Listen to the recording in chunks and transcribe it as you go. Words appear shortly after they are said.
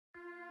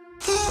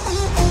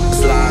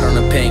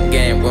pink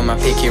game with my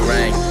pinky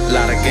ring.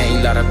 Lot of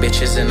gang, lot of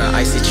bitches in an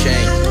icy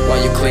chain.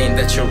 While you claim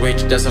that you're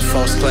rich, that's a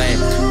false claim.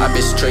 I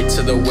be straight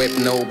to the whip,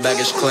 no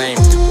baggage claim.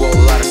 Whoa,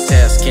 a lot of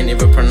stats, can't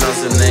even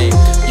pronounce the name.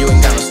 You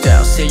ain't got no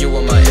style, see you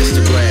on my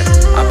Instagram.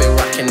 I been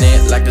rocking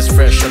it like it's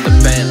fresh on the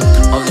band.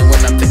 Only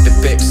when I take the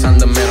pics, I'm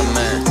the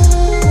middleman.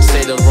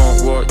 Say the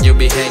wrong word, you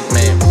be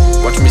hangman.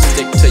 Watch me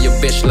stick to your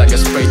bitch like a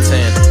spray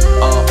tan.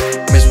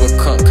 Miss what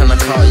cunt can I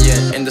call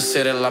you? In the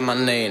city like my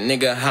name,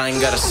 nigga, I ain't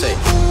gotta say.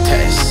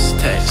 Taste,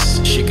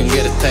 taste, she can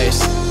get a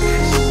taste.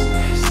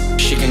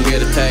 She can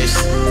get a taste.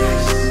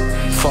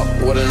 Fuck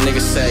what a nigga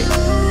say.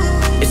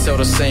 It's all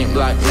the same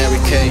like Mary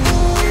Kay.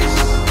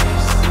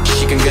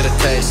 She can get a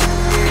taste.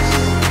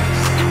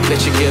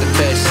 Let you get a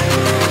taste.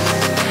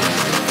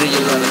 Do you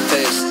love a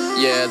taste?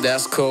 Yeah,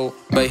 that's cool,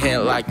 but he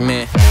ain't like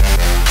me.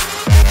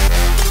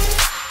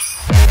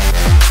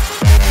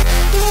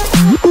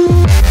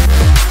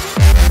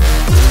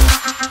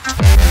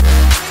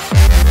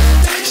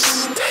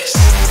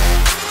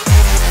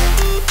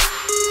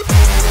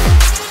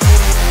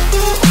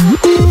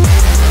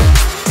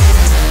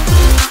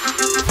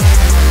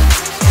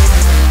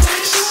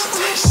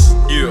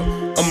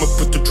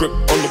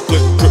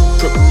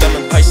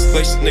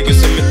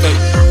 Niggas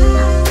imitate.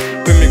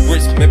 Bring me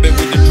grits, maybe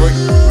with the Drake.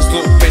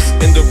 Slow pace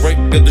in the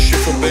rate, get the shit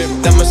from bed.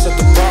 Diamonds at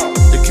the bar,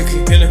 the kick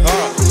hitting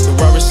hard. The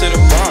robber said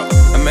a bar,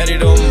 I'm at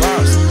it on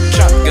Mars.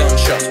 Shotgun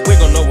shots, we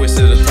gon' always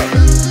hit the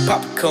target.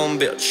 Popcorn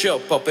bill, chill,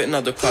 pop it,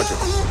 another quadrant.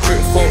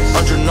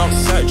 300-400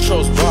 outside,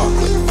 chose bar.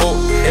 Oh,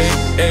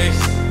 hey,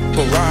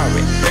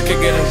 Ferrari. They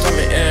could get him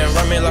tummy and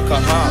ride me like a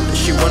Harley.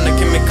 She wanna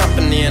keep me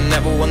company and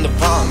never won the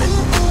palming.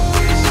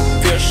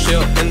 Feel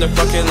chill in the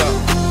parking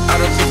lot. I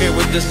don't keep it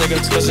with this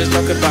niggas cause it's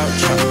talk about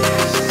chop.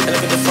 And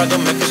if the fight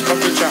don't make us fuck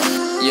with chop.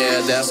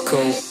 Yeah, that's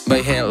cool,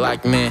 but he ain't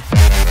like me.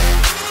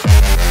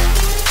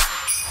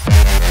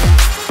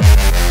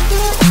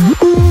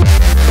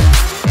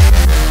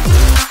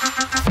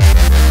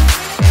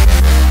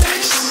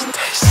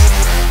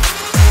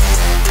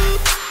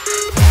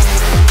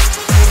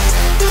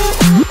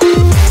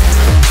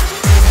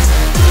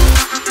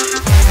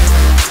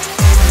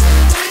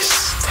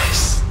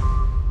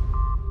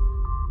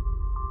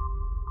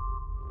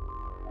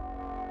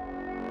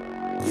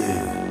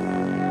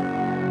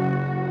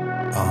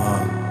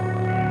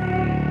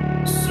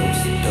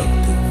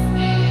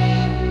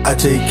 I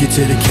take you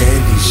to the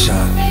candy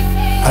shop.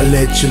 I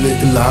let you lick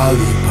the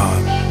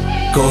lollipop.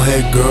 Go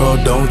ahead, girl,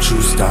 don't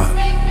you stop.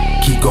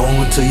 Keep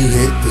going till you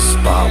hit the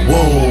spot.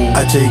 Whoa.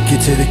 I take you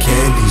to the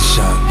candy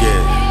shop.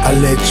 Yeah. I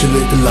let you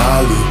lick the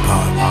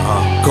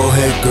lollipop. Go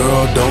ahead,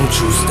 girl, don't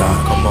you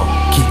stop. Come on.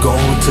 Keep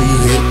going till you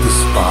hit the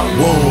spot.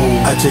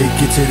 Whoa. I take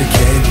you to the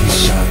candy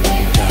shop.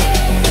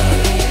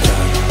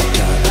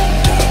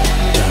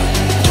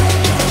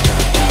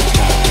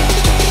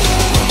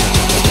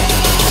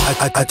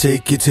 I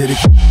take you to the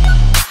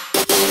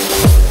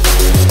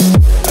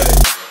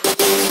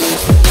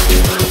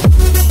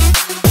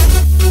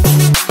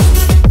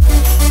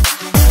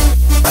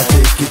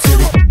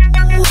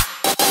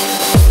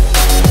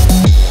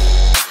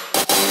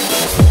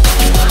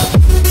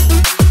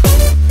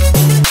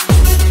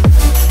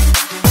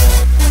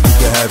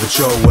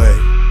your way.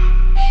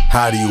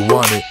 How do you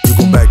want it? You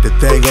gon' back the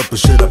thing up or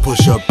should I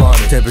push up on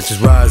it?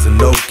 Temperatures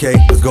rising, okay,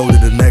 let's go to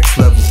the next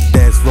level.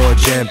 Dance floor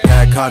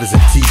jam-packed, hot as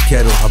a tea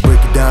kettle. I break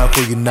it down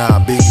for you now,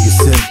 baby, it's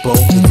simple.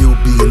 If you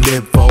be an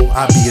info,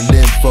 I be an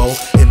info.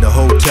 In the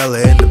hotel or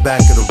in the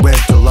back of the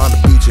rental, on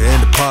the beach or in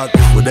the park,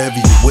 whatever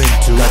you went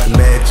to. Got the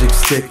magic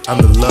stick,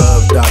 I'm the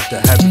love doctor.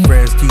 Happy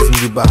friends teasing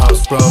you about how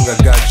strong I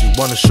got you.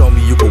 Wanna show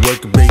me you can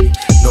work it, baby?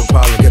 No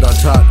problem, get on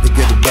top, they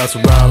get it bounce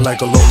around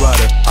like a low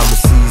rider. I'm a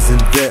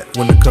seasoned vet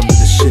when it comes to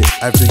the shit.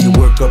 After you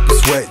work up a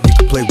sweat, you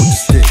can play with the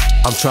stick.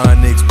 I'm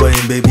trying to explain,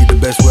 baby, the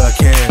best way I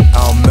can.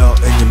 I'll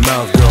melt in your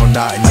mouth, girl,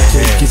 not in your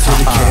hand. I take you to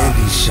the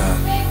candy shop.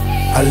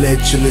 I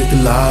let you lick the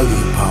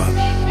lollipop.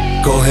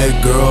 Go ahead,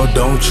 girl,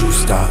 don't you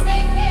stop.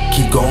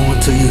 Keep going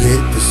till you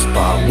hit the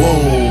spot.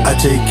 Whoa. I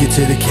take you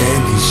to the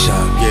candy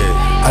shop. Yeah.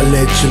 I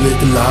let you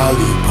lick the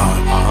lollipop.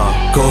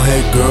 Go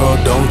ahead, girl,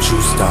 don't you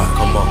stop.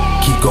 Come on.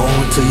 Keep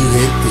going till you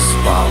hit the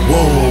spot.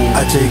 Whoa.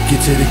 I take you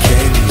to the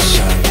candy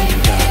shop.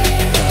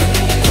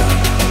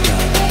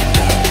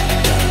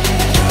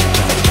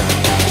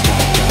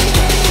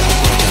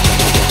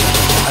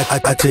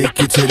 I take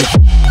you to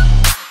the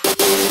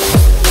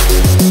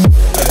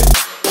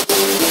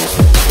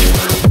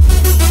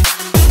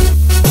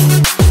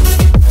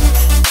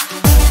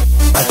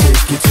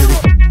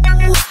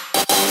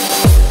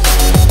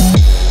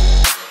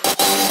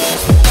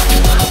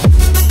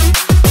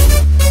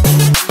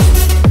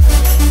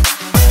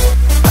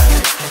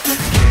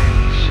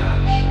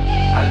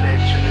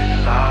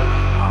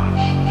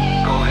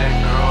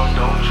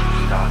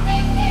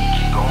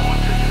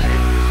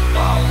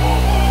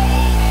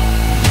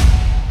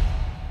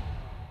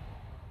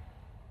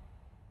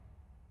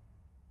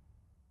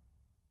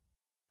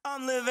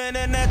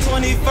living in that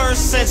 21st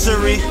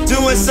century,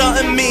 doing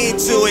something mean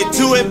to it.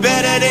 Do it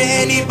better than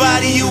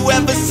anybody you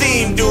ever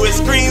seen. Do it,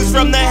 screams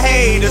from the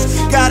haters,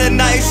 got a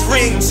nice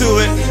ring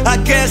to it. I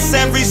guess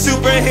every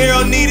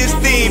superhero need his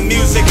theme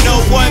music. No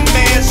one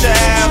man should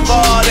have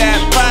all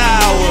that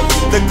power.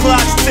 The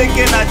clock's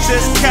ticking, I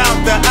just count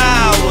the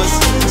hours.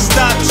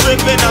 Stop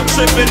tripping, I'm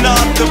tripping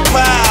off the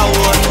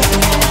power.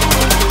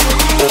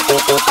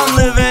 I'm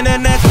living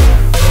in that.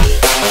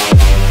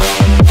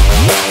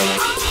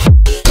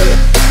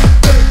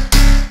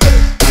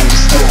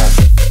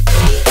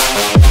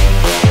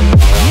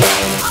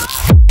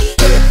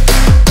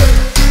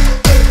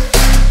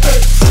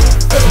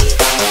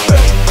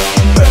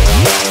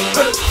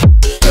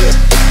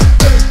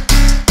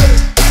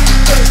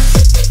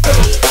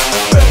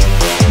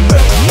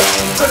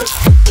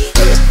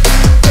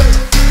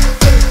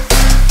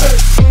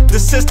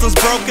 System's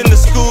broken, the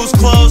school's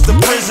closed, the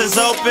prison's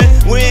open.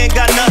 We ain't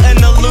got nothing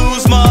to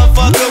lose,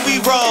 motherfucker, we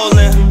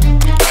rollin'.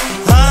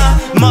 Huh?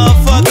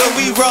 Motherfucker,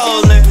 we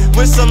rollin'.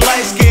 With some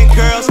light-skinned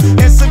girls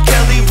and some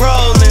Kelly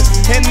rollin'.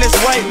 In this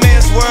white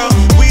man's world,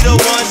 we the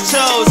ones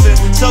chosen.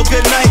 So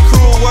good night,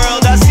 cruel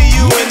world, I'll see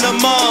you in the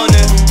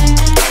morning.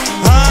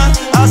 Huh?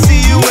 I'll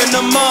see you in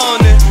the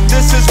morning.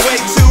 This is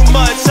way too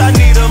much, I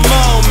need a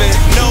moment.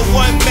 No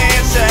one man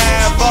should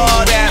have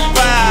all that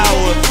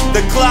power.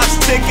 The clock's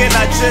ticking,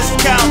 I just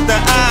count the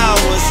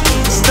hours.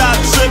 Stop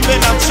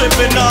tripping, I'm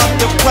tripping off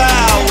the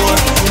power.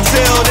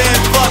 Till then,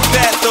 fuck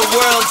that, the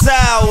world's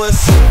ours.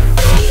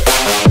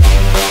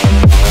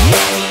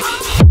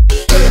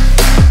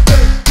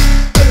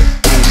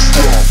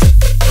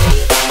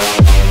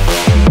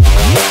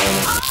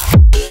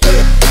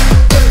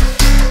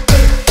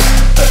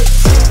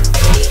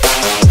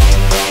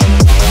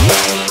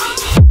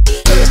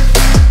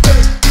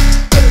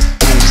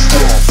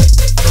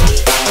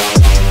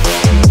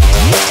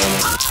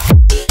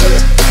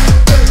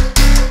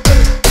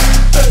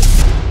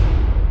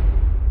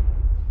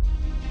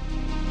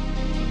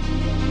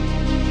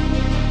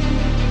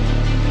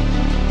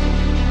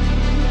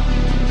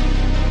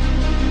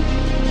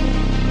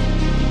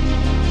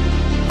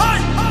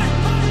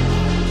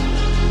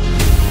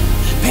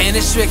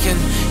 Stricken,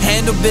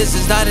 handle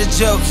business, not a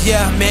joke,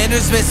 yeah,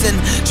 manners missing,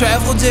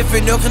 travel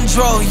different, no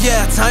control,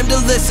 yeah, time to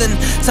listen,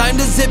 time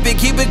to zip it,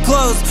 keep it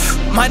close,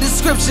 my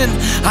description,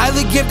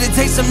 highly gifted,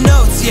 take some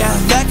notes, yeah,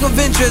 lack of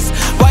interest,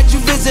 why'd you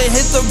visit,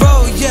 hit the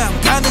road, yeah,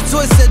 I'm kinda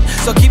twisted,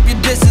 so keep your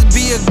distance,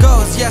 be a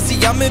ghost, yeah, see,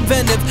 I'm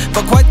inventive,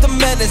 but quite the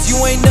menace, you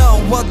ain't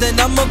know, well then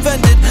I'm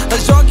offended,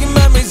 let's jog your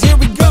memories, here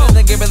we go.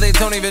 They give it, they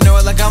don't even know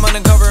it, like I'm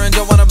undercover and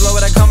don't wanna blow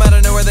it, I come out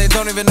of nowhere, they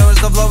don't even notice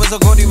the flow is so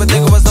cold, you would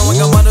think it was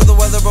snowing, I'm under the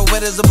weather, but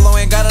wind is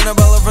blowing. Got an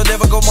umbrella for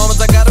difficult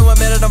moments, I gotta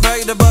admit it, I'm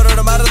ready to butter it,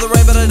 I'm out of the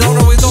rain, but I don't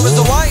always know it's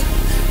the white.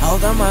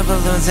 Hold on my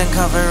balloons and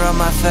cover up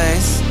my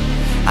face,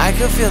 I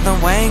could feel them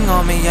weighing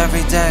on me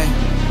every day.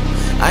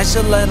 I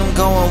should let them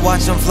go and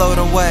watch them float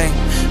away,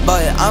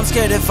 but I'm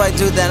scared if I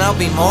do then I'll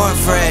be more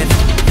afraid.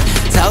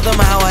 Tell them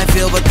how I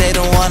feel but they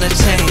don't wanna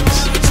change.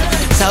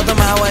 Tell them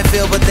how I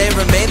feel but they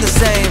remain the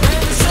same.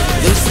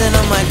 Loosen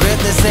on my grip,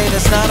 they say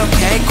that's not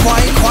okay.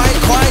 Quiet, quiet,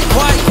 quiet,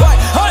 quiet, quiet.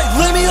 Hey,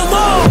 leave me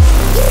alone!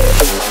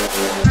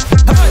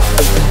 Hey,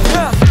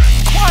 yeah.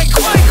 Quiet,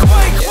 quiet,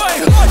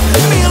 quiet, quiet.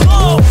 Leave me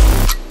alone!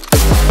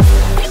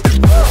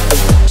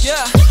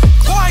 Yeah.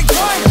 Quiet,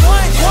 quiet,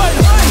 quiet, quiet.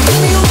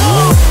 Leave me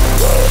alone!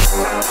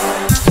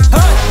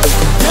 Hey,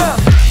 yeah.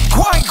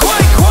 Quiet,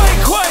 quiet, quiet,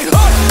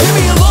 quiet. Leave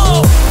me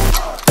alone!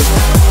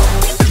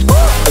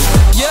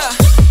 Yeah.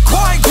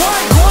 Quiet,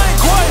 quiet, quiet,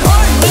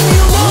 quiet. Leave me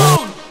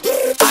alone!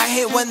 I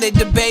hate when they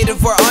debate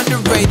if we're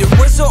underrated.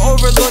 We're so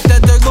overlooked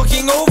that they're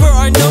looking over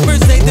our numbers.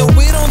 Say that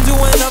we don't do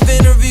enough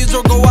interviews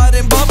or go out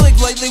in public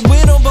lately.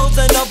 We don't post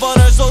enough on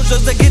our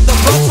socials to get the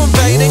buzz from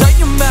fading. Shut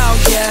your mouth,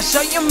 yeah,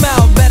 shut your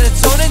mouth. Better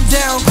tone it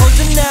down, close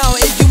it now.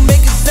 If you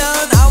make a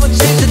sound, I will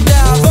change it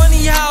down.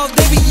 Funny how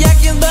they be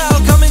yakking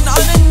loud, coming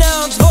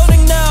unannounced,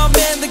 voting now.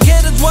 Man, the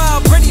kid is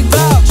wild, pretty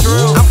loud.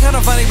 True, I'm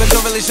kinda funny but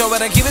don't really show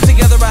it. I keep it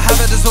together, I have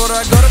a disorder.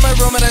 I go to my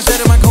room and I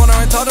sit in my corner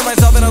and talk to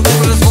myself and I live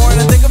with this for.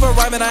 And I think of a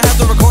rhyme and I have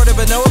to record it,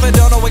 but no, if I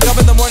don't, I'll wake up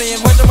in the morning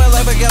and question my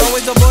life. I get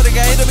always uploading.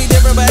 I hate to be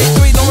different, but I hate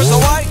to ignore, so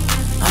why?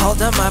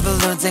 Hold up my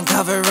balloons and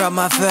cover up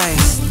my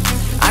face.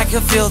 I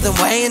can feel them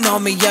weighing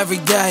on me every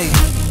day.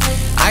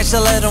 I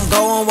should let them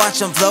go and watch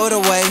them float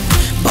away,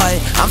 but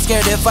I'm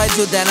scared if I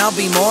do then I'll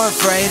be more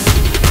afraid.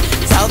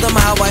 Tell them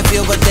how I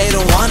feel but they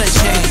don't wanna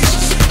change.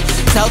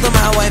 Tell them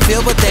how I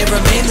feel but they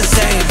remain the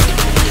same.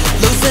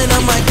 Loosen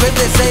up my grip,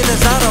 they say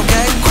that's not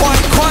okay.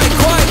 Quiet, quiet,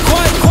 quiet,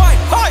 quiet, quiet.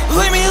 Hey,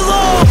 leave me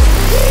alone!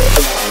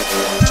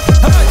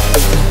 Hey,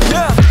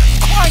 yeah.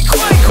 Quiet,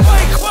 quiet,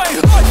 quiet, quiet.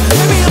 Hey,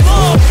 leave me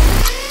alone!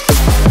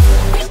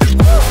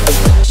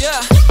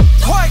 Yeah.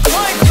 Quiet,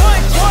 quiet,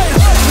 quiet, quiet.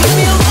 Hey, leave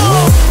me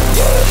alone!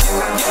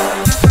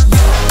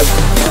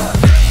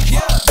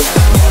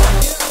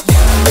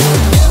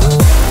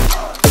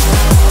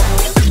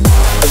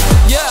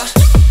 Yeah.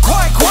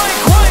 Quiet, quiet,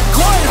 quiet,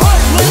 quiet. Hey,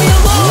 leave me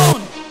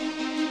alone!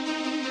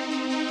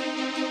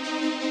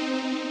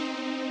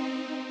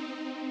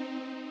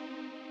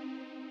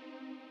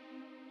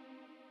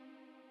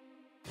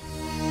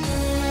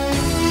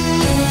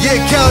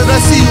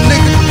 see you,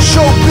 nigga.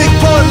 Show big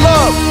pun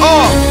love.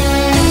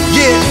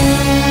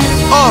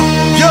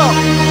 Yo.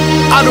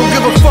 I don't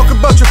give a fuck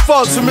about your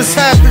faults or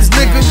mishaps,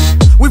 nigga.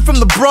 We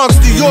from the Bronx,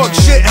 New York,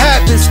 shit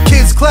happens.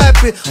 Kids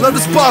clapping, love to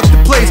spark the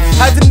place.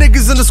 Had the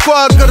niggas in the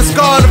squad, got a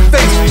scar on the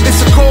face.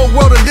 It's a cold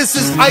world and this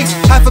is ice.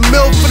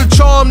 $500,000 for the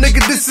charm, nigga,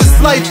 this is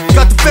life.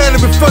 Got the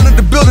phantom in front of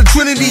the building,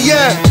 Trinity,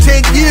 yeah.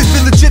 10 years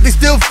been legit, they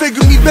still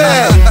figure me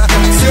bad.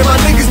 Say my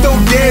niggas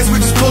don't dance, we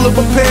just pull up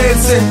our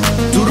pants and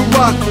do the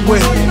rock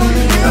away.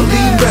 Now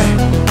lean back,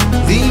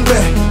 lean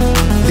back,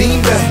 lean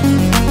back,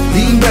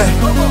 lean back.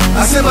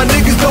 I said my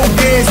niggas don't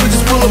dance, we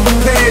just pull up our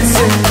pants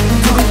and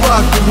do the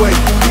rock away.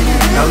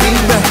 Now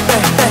lean back,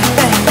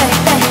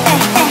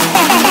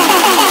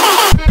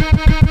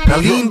 now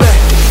lean back. Now lean back.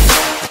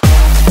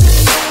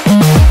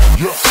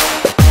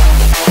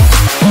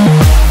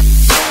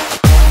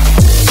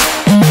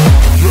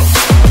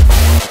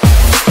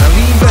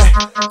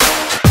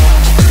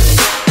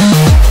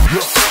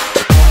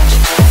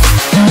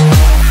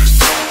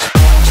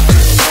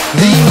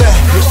 Lean back,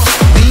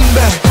 lean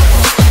back.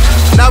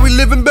 Now we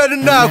living better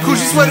now,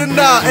 Coochie sweating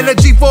now, and that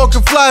G4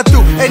 can fly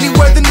through any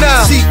weather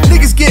now. See,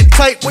 niggas get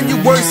tight when you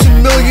worse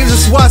in millions.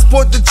 That's why I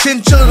sport the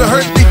chinchilla to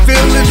hurt they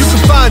feelings. You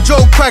can find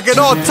Joe Crack at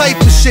all type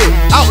of shit.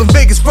 Out in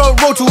Vegas,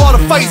 front row to all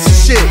the fights and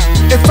shit.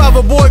 If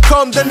a boy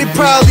come, then they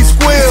proudly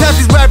squeal. Half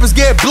these rappers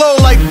get blown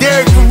like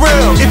Derek for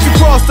real. If you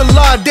cross the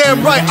line,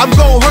 damn right, I'm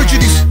gon' hurt you.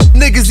 These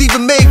niggas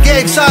even made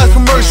gang size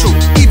commercial.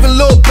 Even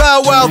Lil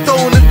Bow Wow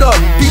throwing it up.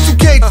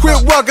 P2K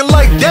quit walking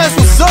like that's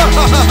what's up.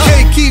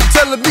 K keep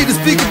telling me to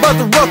speak about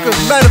the rucker.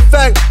 Matter of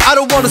fact, I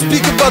don't wanna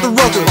speak about the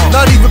rucker.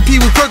 Not even Pee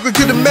Wee Kirkland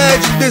could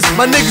imagine this.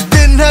 My niggas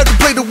didn't have to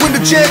play to win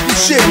the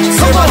championship.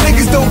 So my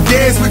niggas don't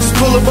dance, we just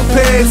pull up our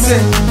pants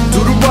and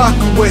do the rock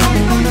away.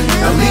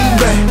 Now lean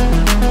back,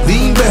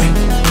 lean back,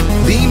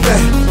 lean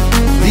back,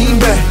 lean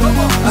back.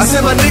 I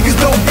said my niggas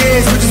don't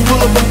dance, we just pull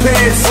up our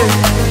pants and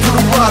do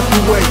the rock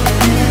away.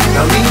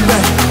 Now lean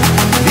back,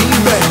 lean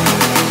back,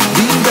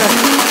 lean back.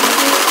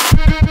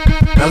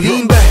 Now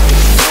lean back.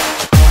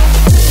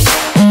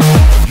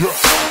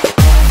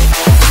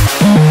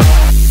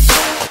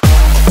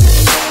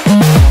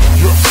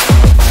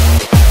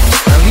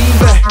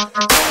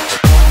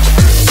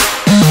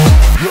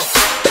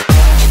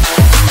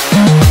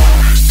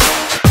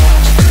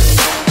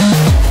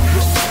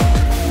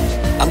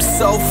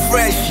 So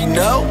fresh, you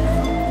know?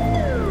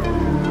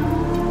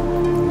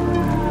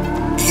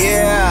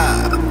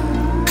 Yeah.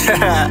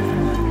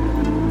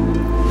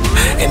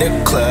 In the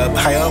club,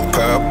 high on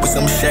perp with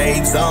some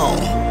shades on.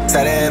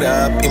 Tie that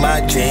up in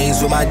my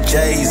jeans with my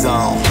J's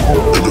on. In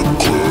the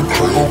club,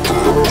 high on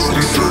perp with some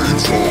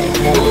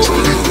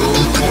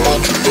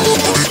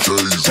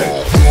shades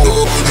on. Tie that up in my jeans with my J's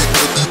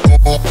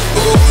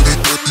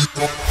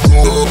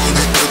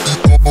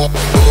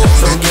on.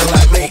 So get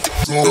like me.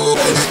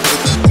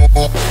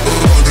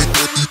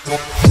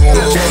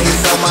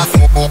 J's on my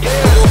feet,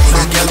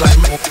 so get like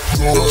me.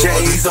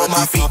 J's on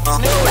my feet,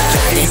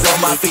 J's on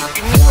my feet,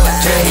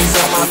 J's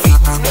on my feet,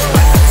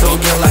 so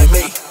get like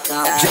me.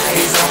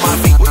 J's on my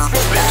feet,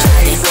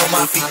 J's on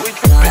my feet,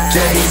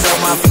 J's on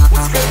my feet,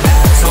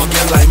 so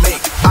get like me.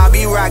 I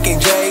be rocking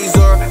J's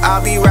or I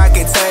be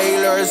rocking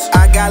Taylors.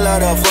 I got a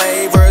lot of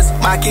flavors.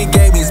 My kid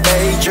game is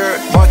major.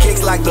 More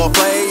kicks like the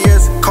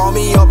players. Call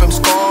me up, I'm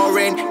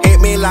scoring. Hit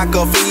me like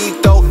a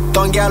Vito.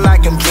 Don't get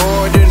like I'm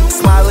Jordan.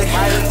 Smiley,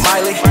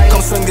 Miley,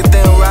 come swing the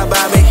thing right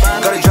by me.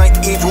 Got a drink,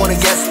 each wanna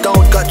get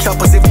stoned. Got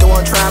choppers if they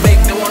wanna try me.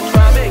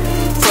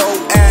 Pro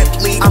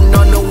athlete, I'm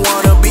not no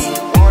wannabe.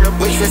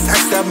 With this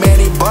extra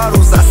many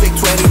bottles, I say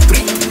 23.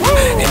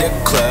 In the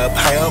club,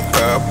 high on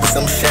perp with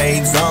some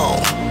shades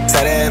on.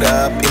 Tie that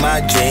up in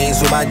my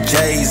jeans with my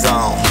J's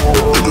on.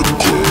 In the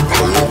club,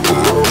 high on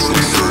perp with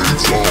some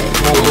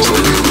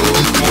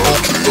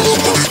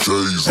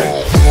shades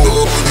on.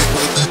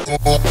 Tie that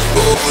up in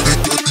my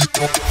jeans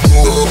with my J's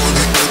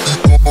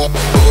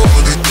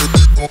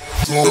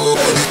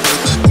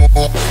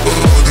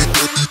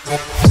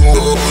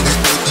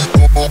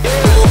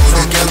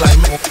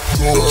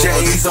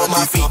J's on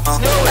my feet,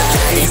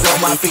 J's on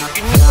my feet,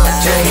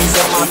 J's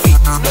on my feet,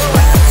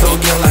 so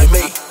get like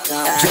me.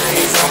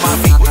 J's on my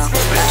feet,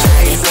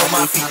 J's on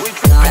my feet,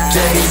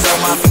 J's on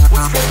my feet,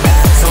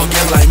 so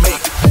get like me.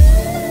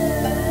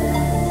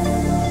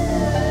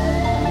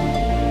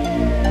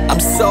 I'm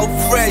so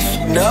fresh,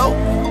 you know?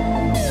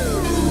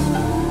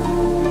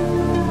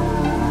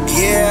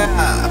 Yeah.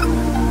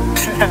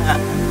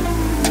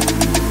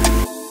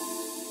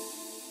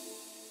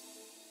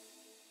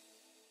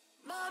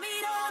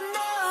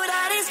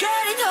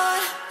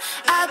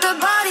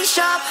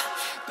 Shop,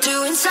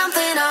 doing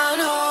something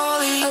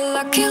unholy. A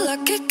lucky,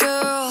 lucky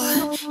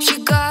girl.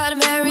 She got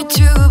married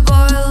to a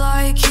boy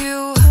like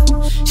you.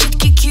 She'd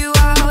kick you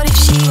out if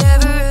she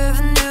ever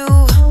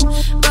knew.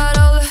 But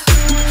all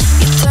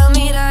you tell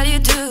me that you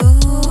do.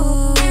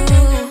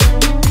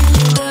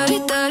 Dirty,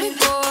 dirty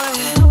boy.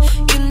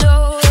 You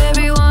know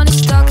everyone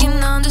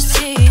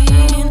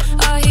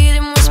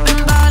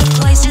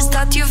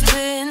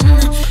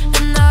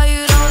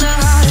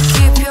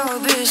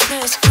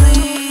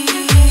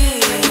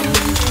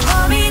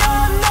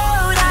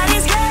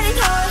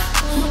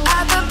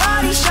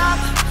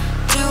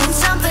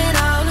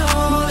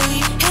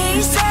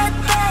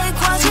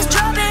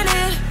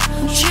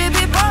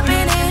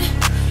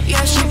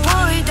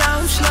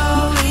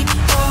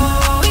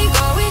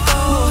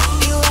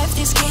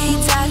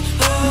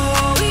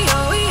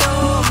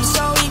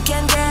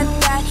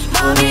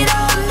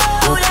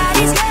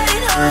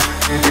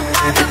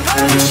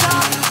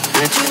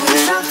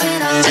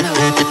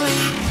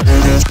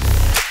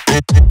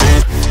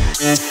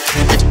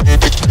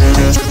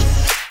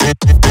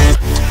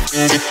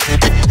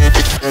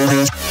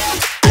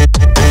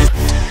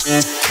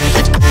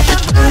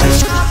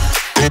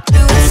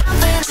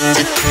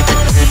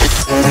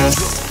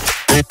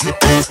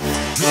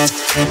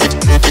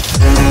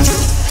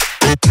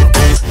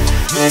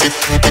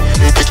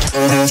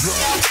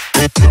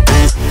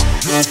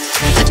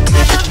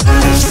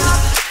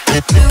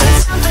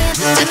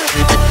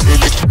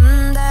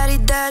Daddy,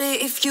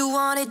 daddy, if you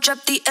want it,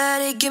 drop the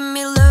attic. Give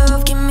me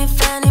love, give me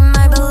fanny,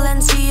 my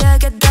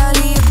Balenciaga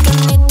daddy. You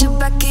can need to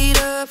back it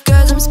up,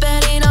 cause I'm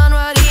spending on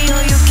radio.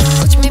 You can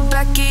watch me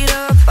back it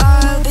up,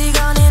 I'll be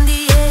gone in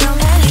the AM.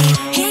 And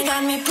he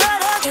got me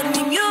Prada, get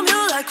me Miu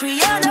Miu like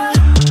Rihanna.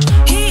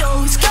 He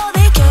always called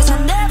me cause I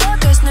never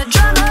cause no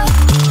drama.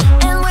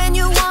 And when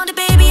you want it,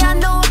 baby, I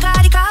know I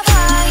got it covered.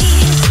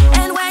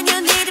 And when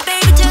you need it,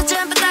 baby, just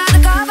jump without the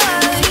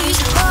covers.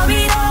 But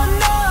we don't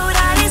know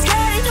that it's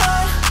getting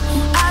hot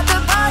at the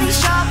body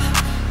shop,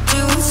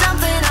 doing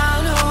something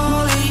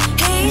unholy.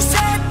 He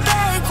said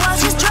back while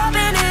she's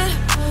dropping it,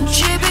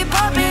 she be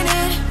popping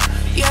it.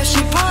 Yeah,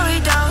 she pull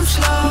it down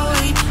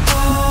slowly.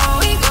 Oh,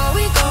 we go.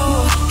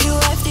 He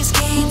left his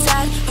kids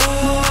at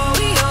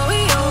home,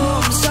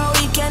 so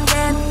we can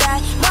get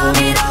that. But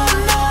we don't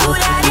know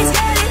that it's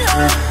getting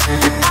hot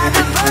at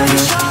the body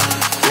shop,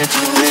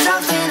 doing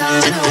something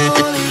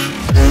unholy.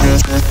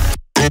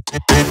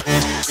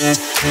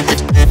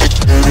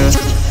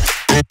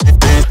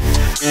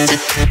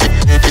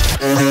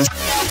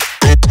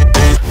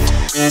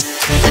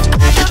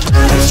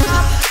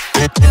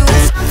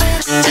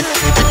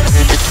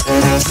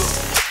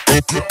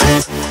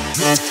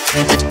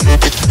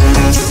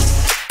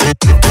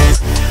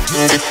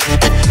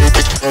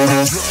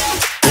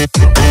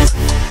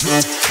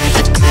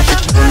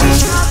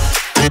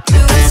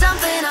 Doing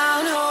something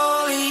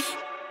unholy.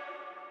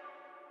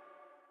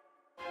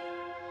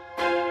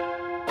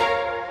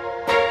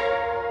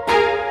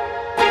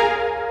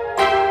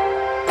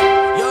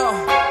 Yo,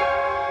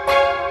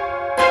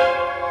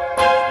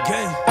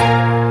 gang.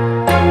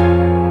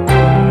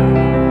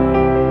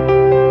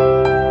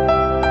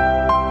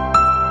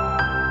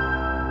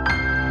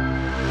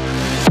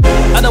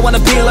 I don't wanna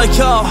be like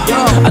y'all.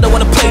 I don't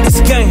wanna play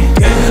this game.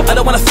 I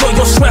don't wanna feel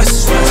your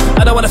stress.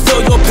 I don't wanna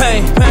feel your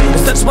pain.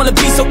 Cause I just wanna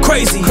be so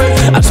crazy.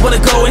 I just wanna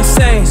go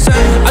insane.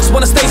 I just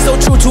wanna stay so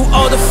true to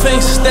all the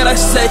things that I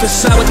say.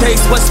 Cause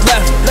nowadays what's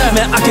left,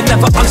 man, I can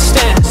never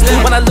understand.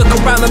 When I look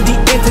around on the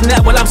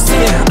internet, what I'm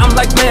seeing, I'm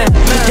like, man,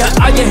 yeah,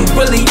 I ain't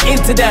really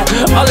into that.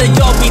 All of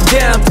y'all be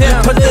damn.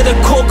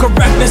 Political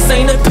correctness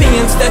ain't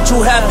opinions that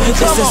you have.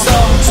 This is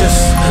all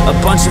just a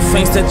bunch of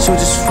things that you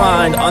just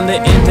find on the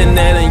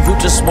internet, and you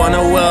just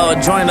wanna, well,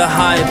 join the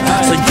hype.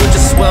 So you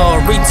just,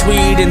 well,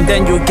 retweet and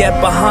then you get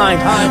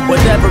behind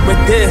whatever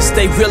it is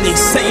they really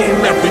saying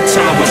every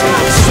time. I'm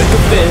sick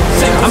of it.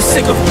 I'm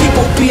sick of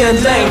people being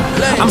lame.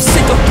 I'm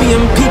sick of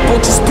being people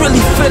just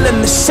really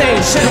feeling the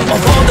shame of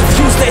all the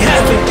views they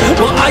having.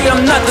 Well, I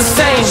am not the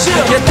same.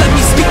 Yet let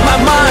me speak my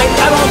mind.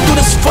 I don't do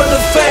this for the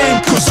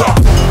fame. Cause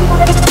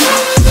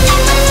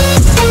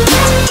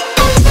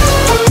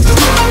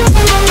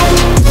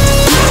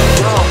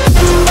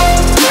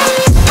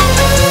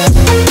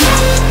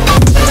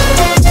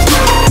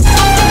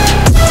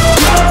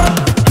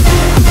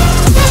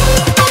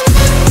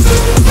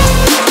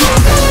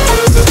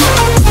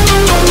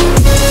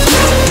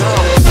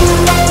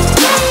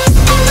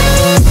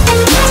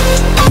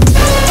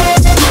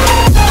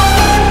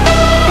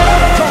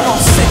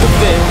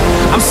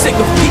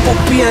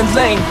being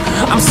lame.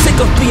 I'm sick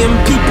of being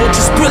people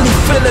just really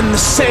feeling the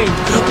shame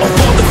of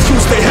all the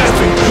views they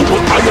having.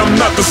 Well, I am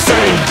not the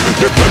same.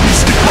 Yet let me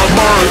speak my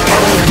mind. I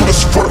don't do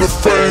this for the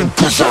fame.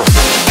 Cause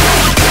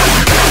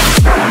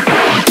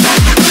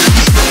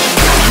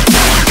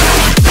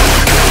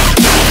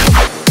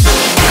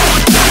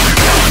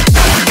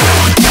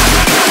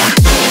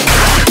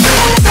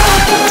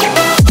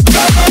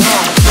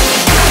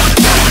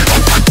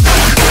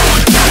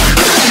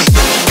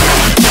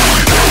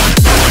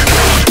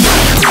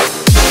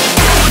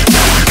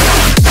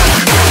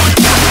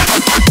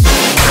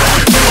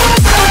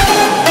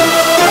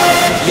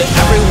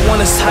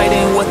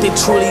hiding what they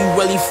truly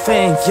really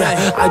think. Yeah,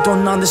 I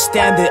don't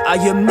understand it. I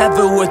am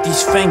never with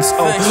these things.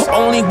 Oh,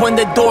 only when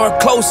the door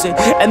closes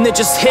and it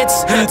just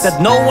hits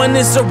that no one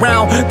is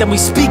around, then we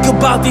speak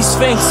about these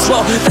things.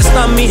 Well, that's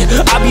not me.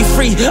 I be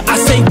free. I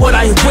say what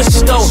I wish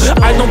though.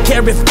 I don't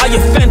care if I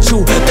offend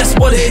you. That's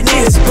what it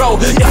is, bro.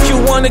 If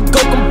you wanna go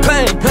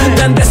complain,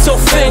 then that's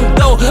your thing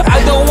though. I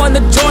don't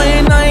wanna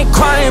join. I ain't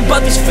crying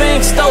about these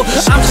things though.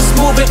 I'm just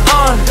moving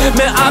on.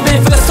 Man, I've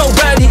been feeling so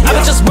ready. I've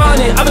been just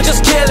running. I've been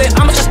just killing.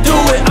 I'ma just do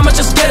it. I'ma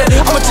just get it.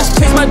 I'ma just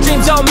chase my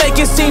dreams. Y'all make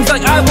it seem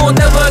like I will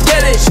never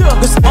get it.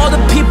 Cause all the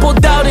people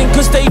doubting,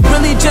 cause they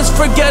really just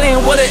forgetting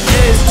what it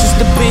is just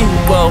to be,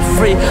 well,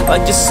 free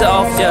like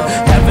yourself. Yeah,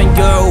 having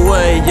your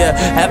way, yeah,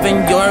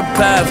 having your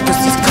path. Cause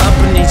these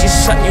companies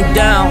just shut you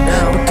down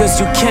because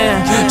you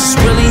can't just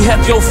really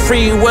have your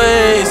free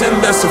ways.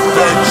 And that's a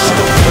fact.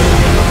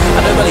 I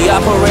don't really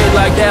operate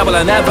like that, well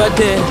I never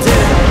did.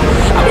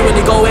 I've been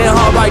really going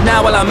hard right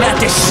now while I'm at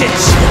this shit.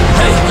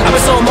 Hey, I've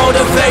been so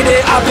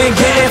motivated, I've been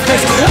getting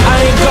fixed.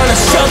 I ain't gonna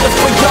shelter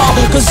for y'all,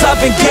 cause I've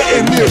been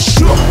getting this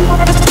shit.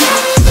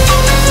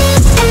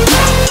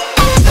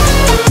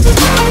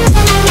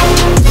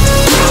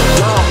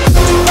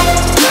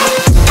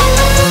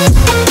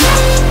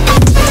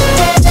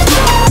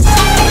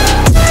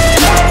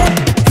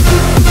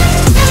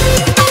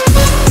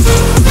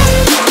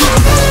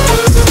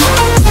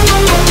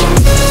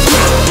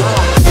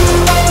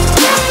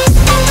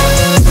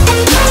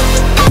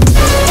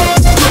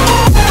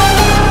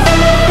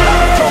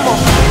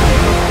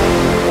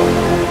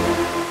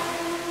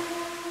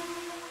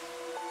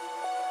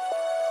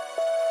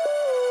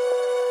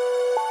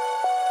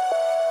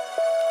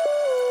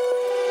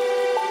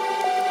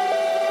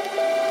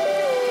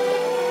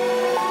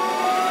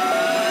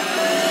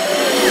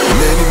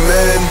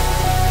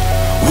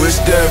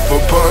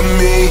 upon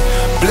me.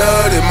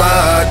 Blood in my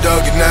eye,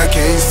 dog, and I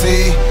can't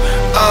see.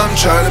 I'm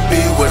trying to be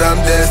what I'm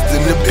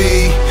destined to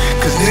be,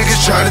 cause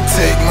niggas try to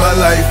take my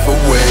life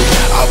away.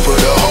 I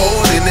put a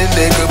hole in a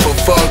nigga for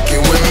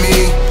fucking with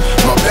me.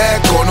 My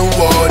back on the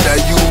wall, now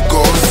you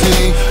gon'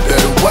 see.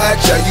 Better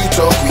watch how you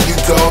talk when you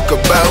talk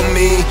about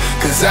me,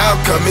 cause I'll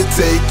come and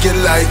take your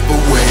life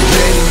away.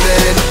 Many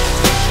men,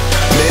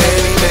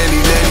 many, many,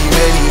 many,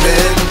 many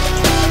men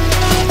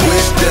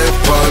wish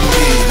death on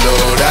me,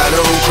 Lord. I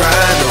don't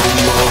cry no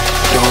more,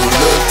 don't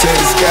look to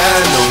the sky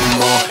no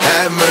more.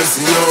 Have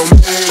mercy on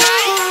me.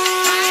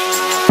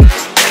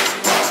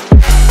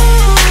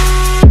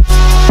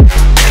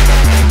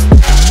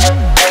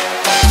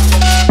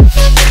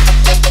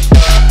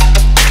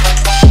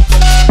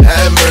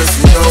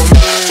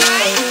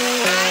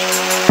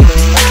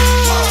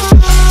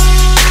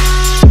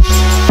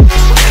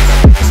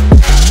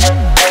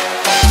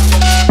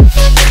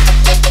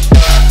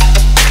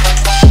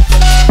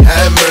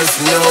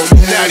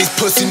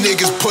 Pussy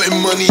niggas putting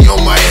money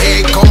on my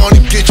head. Come on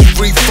and get you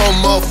free from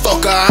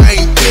motherfucker, I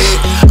ain't dead.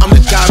 I'm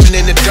the diamond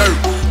in the dirt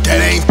that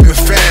ain't been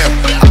found.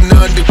 I'm the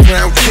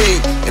underground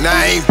king and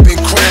I ain't been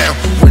crowned.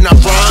 When I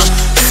rhyme,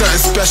 something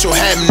special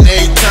happen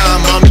every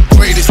time. I'm the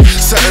greatest,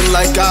 something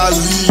like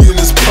Ali in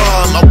his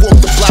prime. I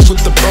walk the block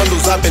with the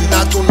bundles, I've been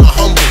knocked on the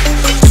humble.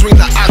 Swing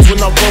the ox when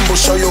I rumble,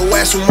 show your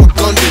ass with my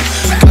gun do.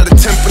 Got a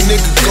temper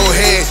nigga, go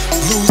ahead,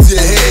 lose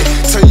your head.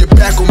 Turn your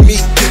back on me,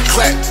 get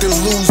clapped, then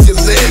lose your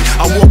leg.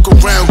 I walk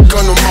around,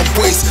 gun on my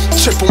waist,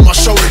 chip on my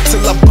shoulder till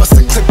I bust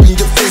a clip in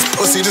your face.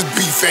 Pussy, this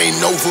beef ain't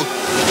over.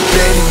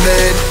 Many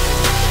men,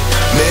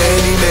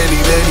 many, many,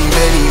 many,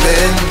 many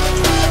men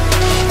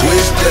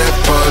wish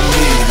death on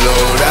me,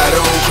 Lord. I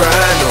don't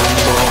cry no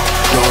more,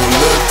 don't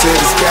look to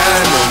the sky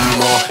no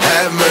more.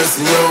 Have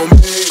mercy on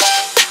me.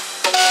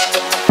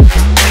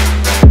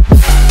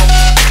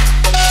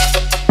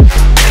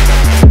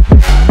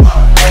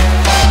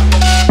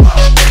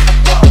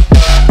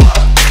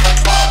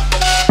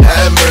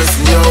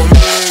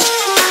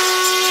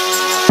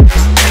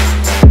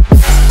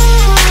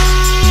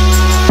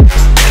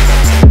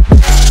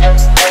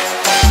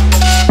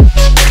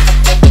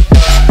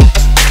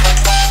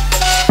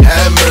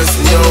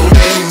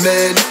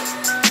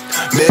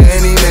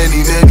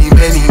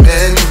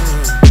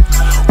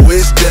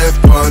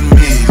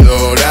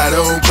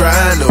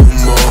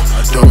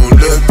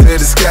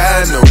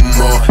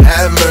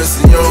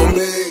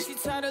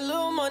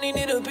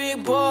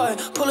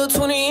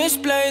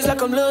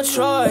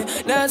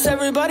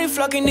 Everybody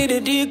flocking, need a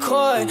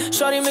decoy.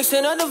 Shawty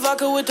mixing up the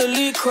vodka with the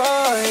LAUTRE,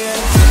 yeah.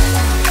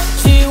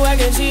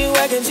 G-Wagon,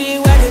 G-Wagon,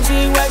 G-Wagon,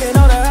 G-Wagon.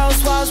 All the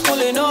housewives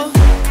pulling up.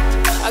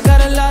 I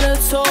got a lot of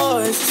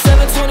toys.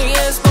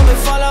 720S, bumpin'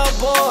 Fall Out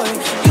Boy.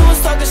 You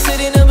was talking shit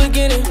in the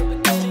beginning,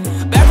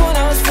 back when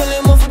I was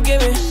feeling more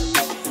forgiving.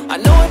 I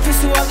know it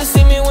pissed you off to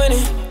see me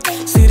winning.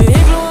 See the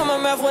igloo in my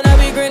mouth when I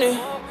be grinning,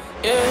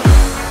 yeah.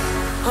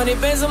 100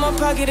 bands in my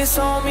pocket, it's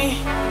on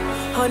me.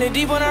 100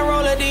 deep when I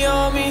roll a D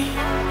on me.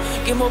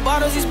 Get more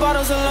bottles, these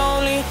bottles are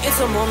lonely. It's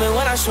a moment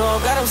when I show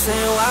up, God, I'm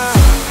saying wow.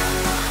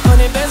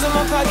 100 bands in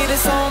my pocket,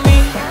 it's on me.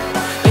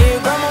 Yeah,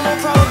 your grandma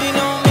will probably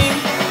know me.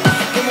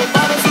 Get more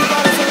bottles, these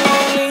bottles are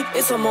lonely.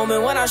 It's a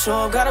moment when I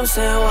show up, God, I'm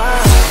saying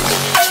wow.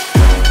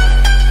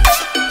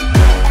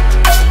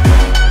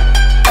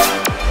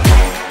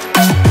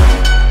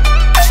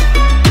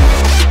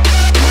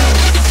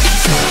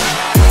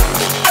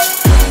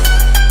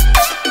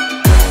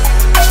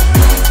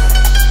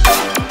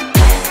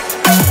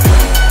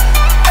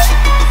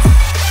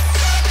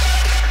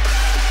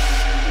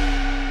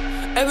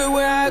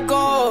 Everywhere I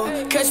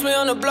go, catch me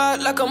on the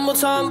block like a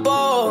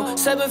Mutombo.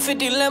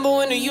 750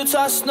 Lambo in the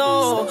Utah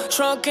snow.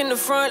 Trunk in the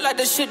front like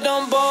the shit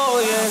done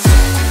blow, yeah.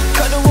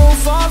 Cut the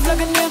roof off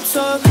like a nip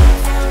tuck.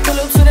 Pull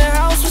up to the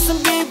house with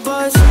some big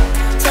butts.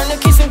 Turn the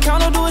kitchen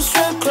counter to a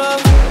strip club.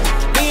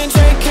 Me and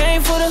Jay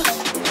came for the.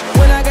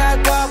 When I got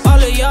guap,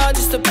 all of y'all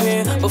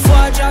disappear. Before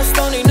I drop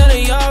Stony, none of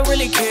y'all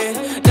really care.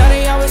 Now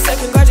they always say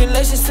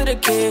congratulations to the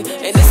kid.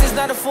 And this is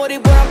not a 40,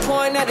 but I'm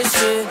pouring out this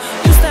shit.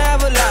 Used to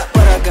have a lot,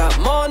 but I got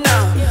more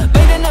now.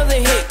 Made another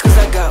hit, cause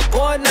I got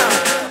bored now.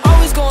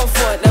 Always going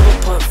for it, never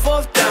punt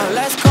fourth down.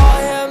 Last call,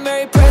 Hail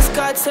Mary,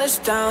 Prescott,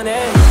 touchdown,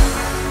 eh.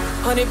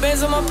 100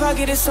 bands in my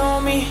pocket, it's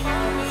on me.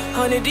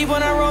 100 deep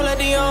when I roll a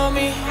D on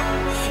me.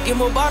 Get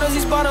more bottles,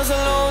 these bottles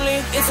are lonely.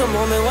 It's a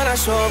moment when I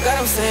show up, God,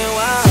 I'm saying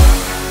wow.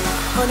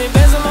 100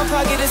 bands in my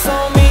pocket, it's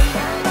on me.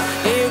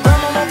 Yeah, your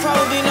grandma will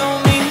probably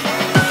know me.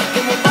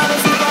 Get more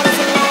bottles, these bottles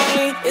are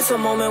lonely. It's a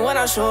moment when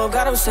I show up,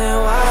 God, I'm saying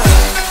wow.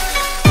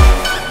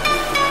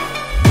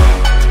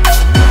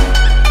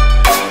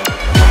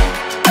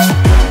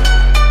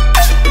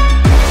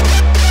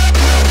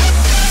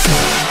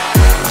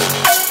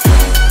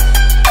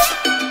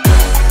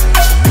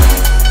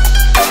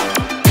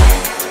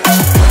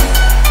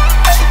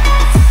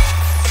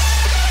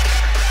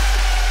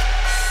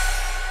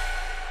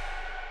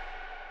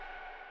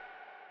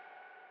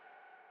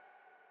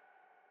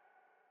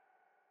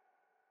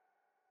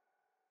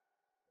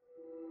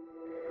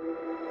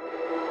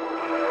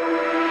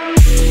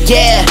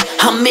 Yeah,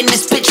 I'm in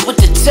this bitch with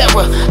the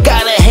terror.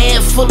 Got a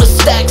handful of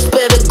stacks,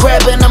 better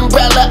grab an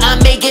umbrella, I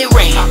make it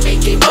rain.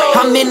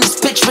 I'm in this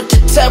bitch with the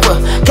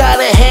terror. Got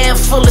a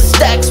handful of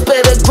stacks,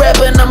 better grab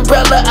an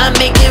umbrella, I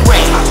make it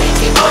rain.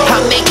 I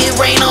make it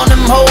rain on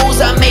them hoes,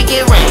 I make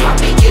it rain.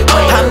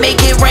 I make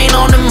it rain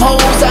on them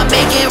hoes, I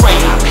make it rain.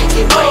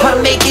 I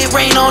make it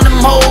rain on them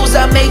hoes,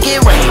 I make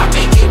it rain.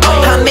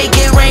 I make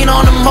it rain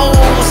on them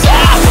hoes.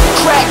 Ah,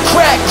 crack,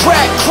 crack,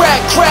 crack,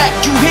 crack, crack.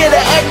 You hear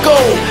the echo?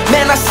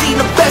 Man, I see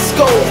the best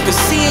go. Cause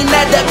seeing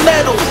that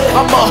metal,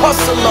 I'm a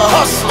hustler.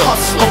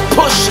 A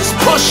pusher's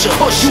pusher.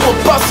 You a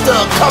buster,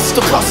 a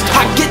customer.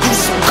 I get you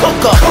some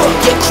cooker.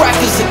 Your crack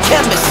is a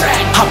chemist.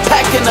 I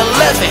pack an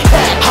 11.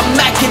 I'm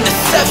macking the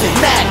 7.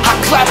 I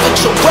clap at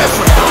your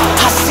reverend.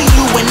 I see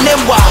you in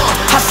NY.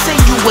 I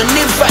send you an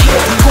invite.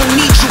 We gon'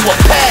 need you a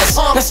pass.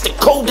 That's the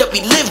code that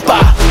we live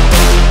by.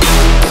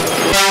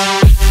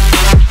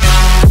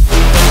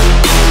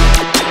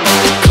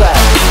 Clap,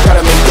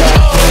 gotta make that.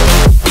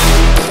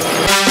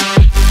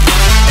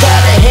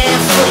 Got a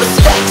handful of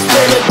stacks,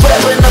 better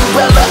grab an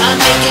umbrella, I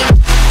make it.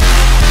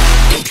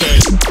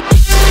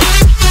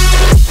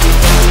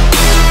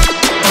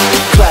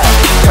 Clap,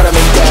 gotta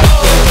make that.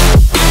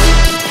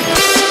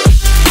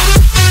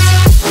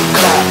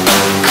 Clap,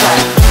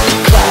 clap,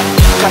 clap,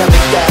 gotta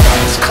make that.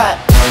 Clap,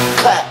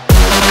 clap,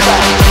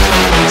 clap.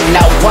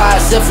 Now why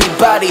is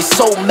everybody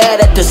so mad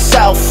at the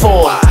South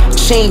for?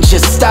 Change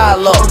your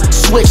style up,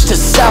 switch to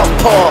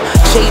Southpaw.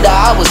 Jada,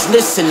 I was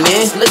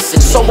listening.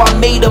 So I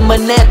made him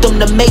an anthem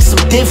to make some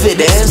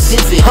dividends.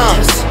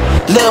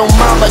 Lil'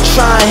 mama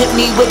try and hit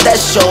me with that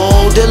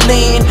shoulder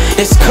lean.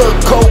 It's cook,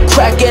 coke,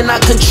 crack, and I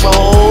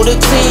control the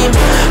team.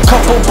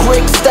 Couple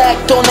bricks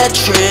stacked on that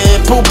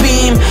triple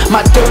beam.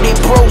 My dirty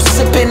bro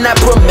sipping that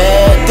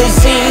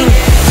promethazine.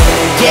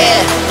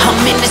 Yeah, I'm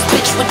in this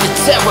bitch with the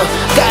terror.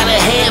 Got a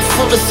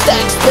handful of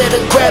stacks,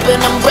 better grab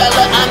an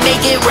umbrella, I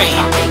make it rain.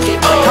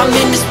 I'm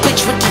in this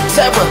bitch with the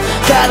terror.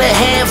 Got a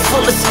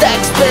handful of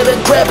stacks, better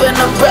grab an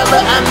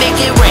umbrella, I make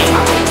it rain.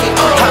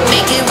 I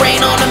make it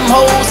rain on them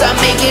hoes, I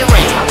make it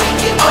rain.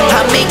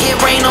 I make it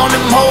rain on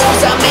them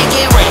hoes, I make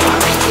it rain.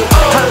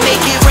 I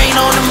make it rain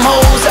on them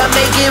hoes, I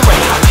make it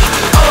rain.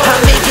 I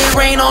make it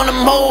rain on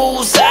them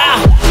hoes, ah.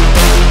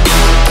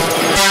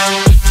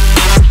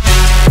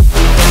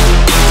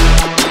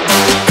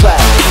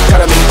 Clap,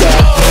 gotta make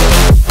that.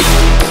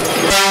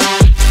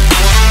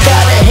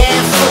 Got a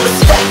handful of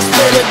stacks,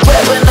 better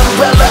grab an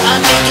umbrella,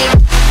 I make it.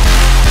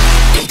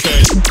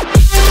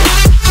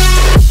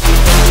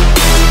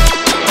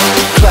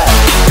 Clap,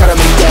 gotta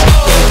make that.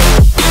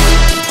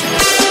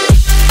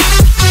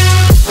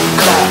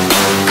 Clap,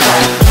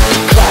 clap,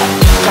 clap,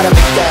 gotta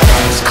make that.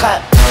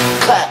 Clap,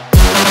 clap,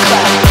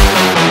 clap.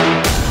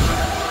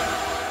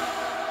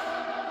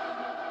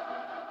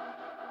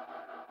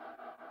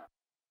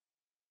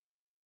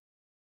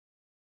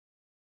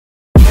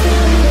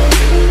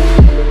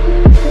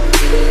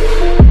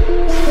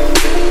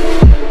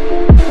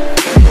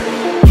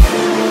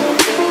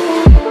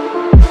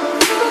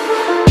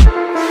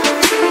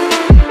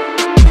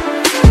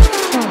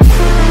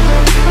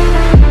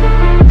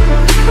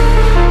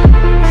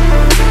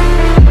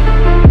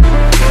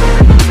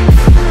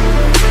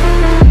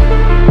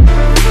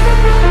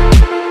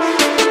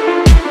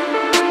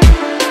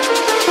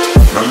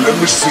 Let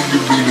me see you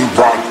lean and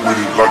rock with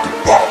it like a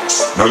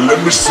boss. Now let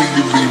me see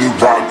you lean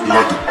and rock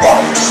like a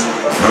boss.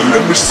 Now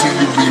let me see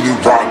you lean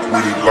and rock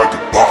with it like a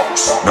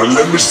boss. Now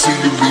let me see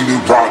you lean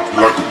and rock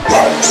like a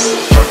boss.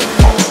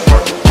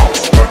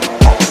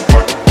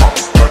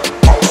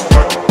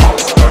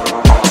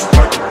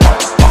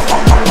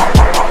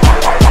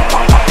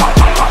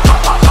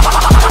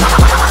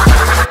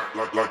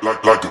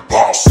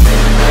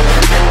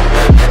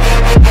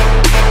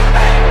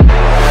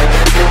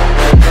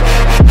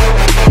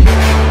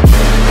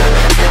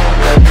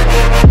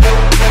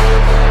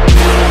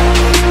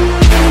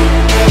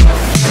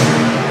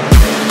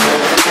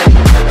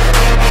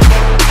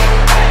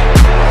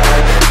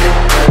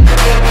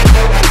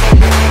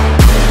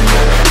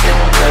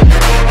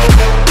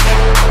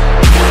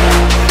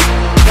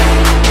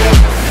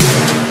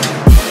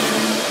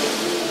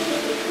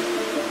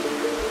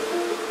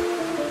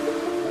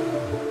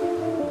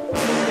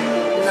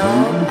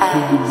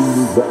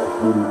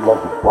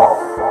 Like a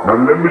boss. Now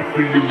let me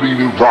see you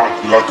lean and rock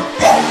like a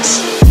boss.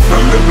 Now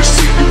let me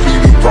see you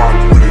lean and rock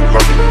with it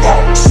like a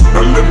boss.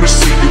 Now let me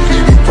see you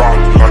lean and rock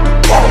like a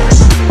boss.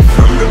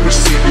 Now let me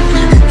see you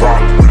lean and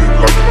rock with it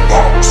like a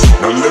boss.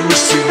 Now let me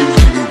see you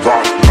lean and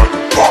rock like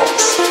a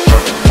boss.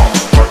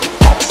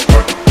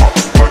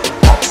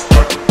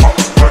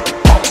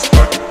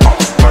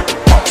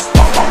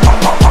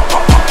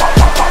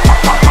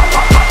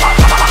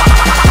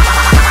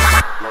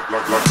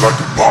 Like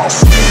a boss.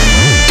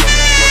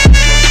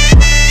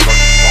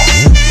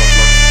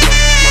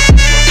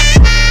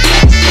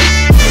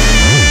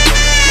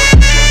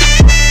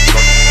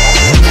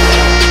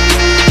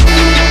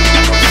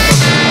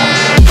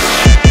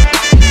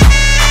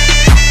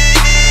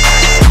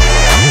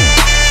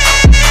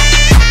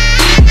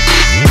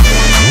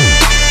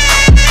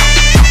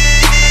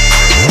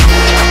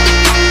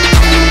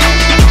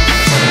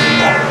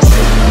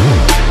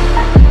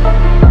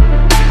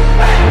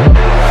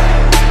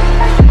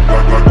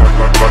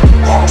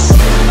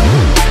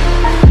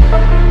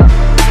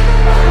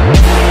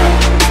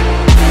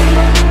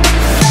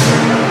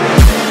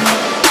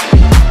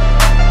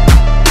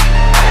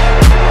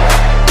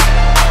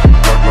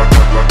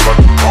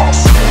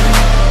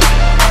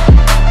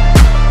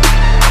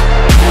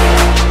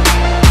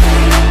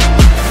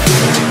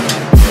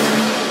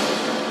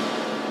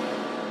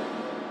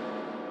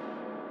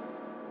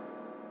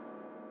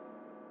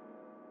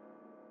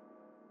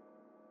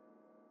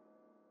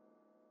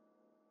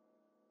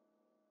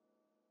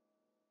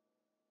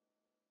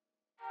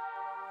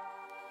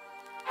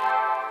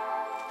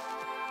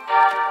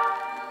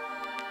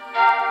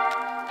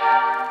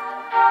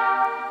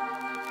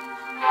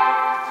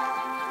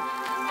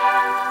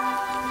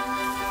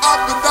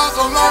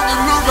 so long it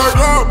look like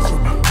love to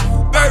me.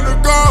 They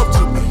look up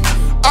to me.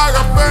 I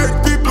got fake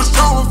people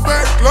showing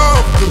fake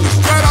love to me.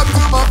 Straight out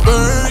to my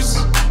face.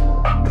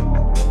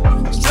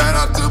 Straight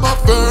out to my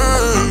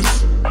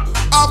face.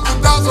 Up and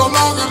down so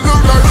long it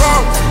look like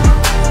love to me.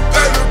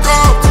 They look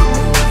up to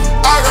me.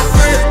 I got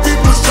fake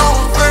people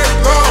showing fake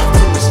love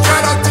to me.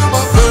 Straight out to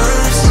my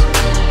face.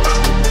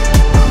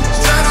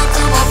 Straight out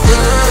to my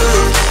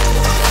face.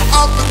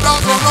 Up and down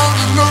so long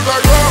it look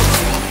like love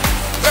to me.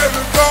 They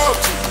look up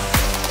to me.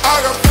 I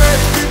got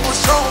fake people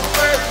showing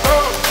fake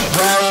love to me.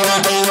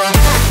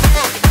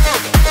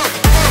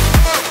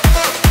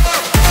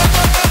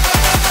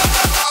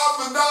 Up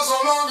and down so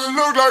long it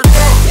look like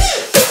love.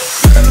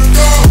 They look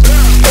up.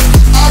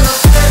 I got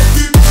fake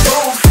people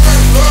showing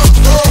fake love.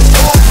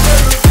 They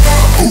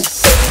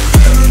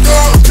look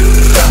up.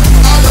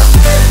 I got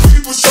fake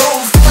people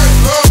showing fake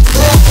love.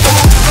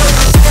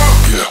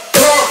 Yeah.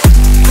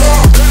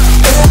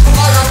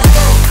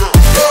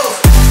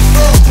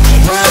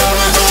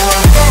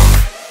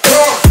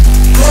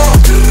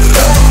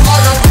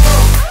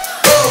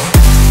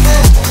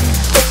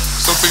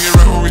 Something ain't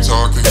right when we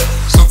talking.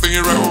 Something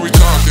ain't right when we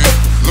talking.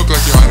 Look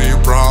like you're hiding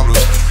your problems.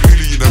 You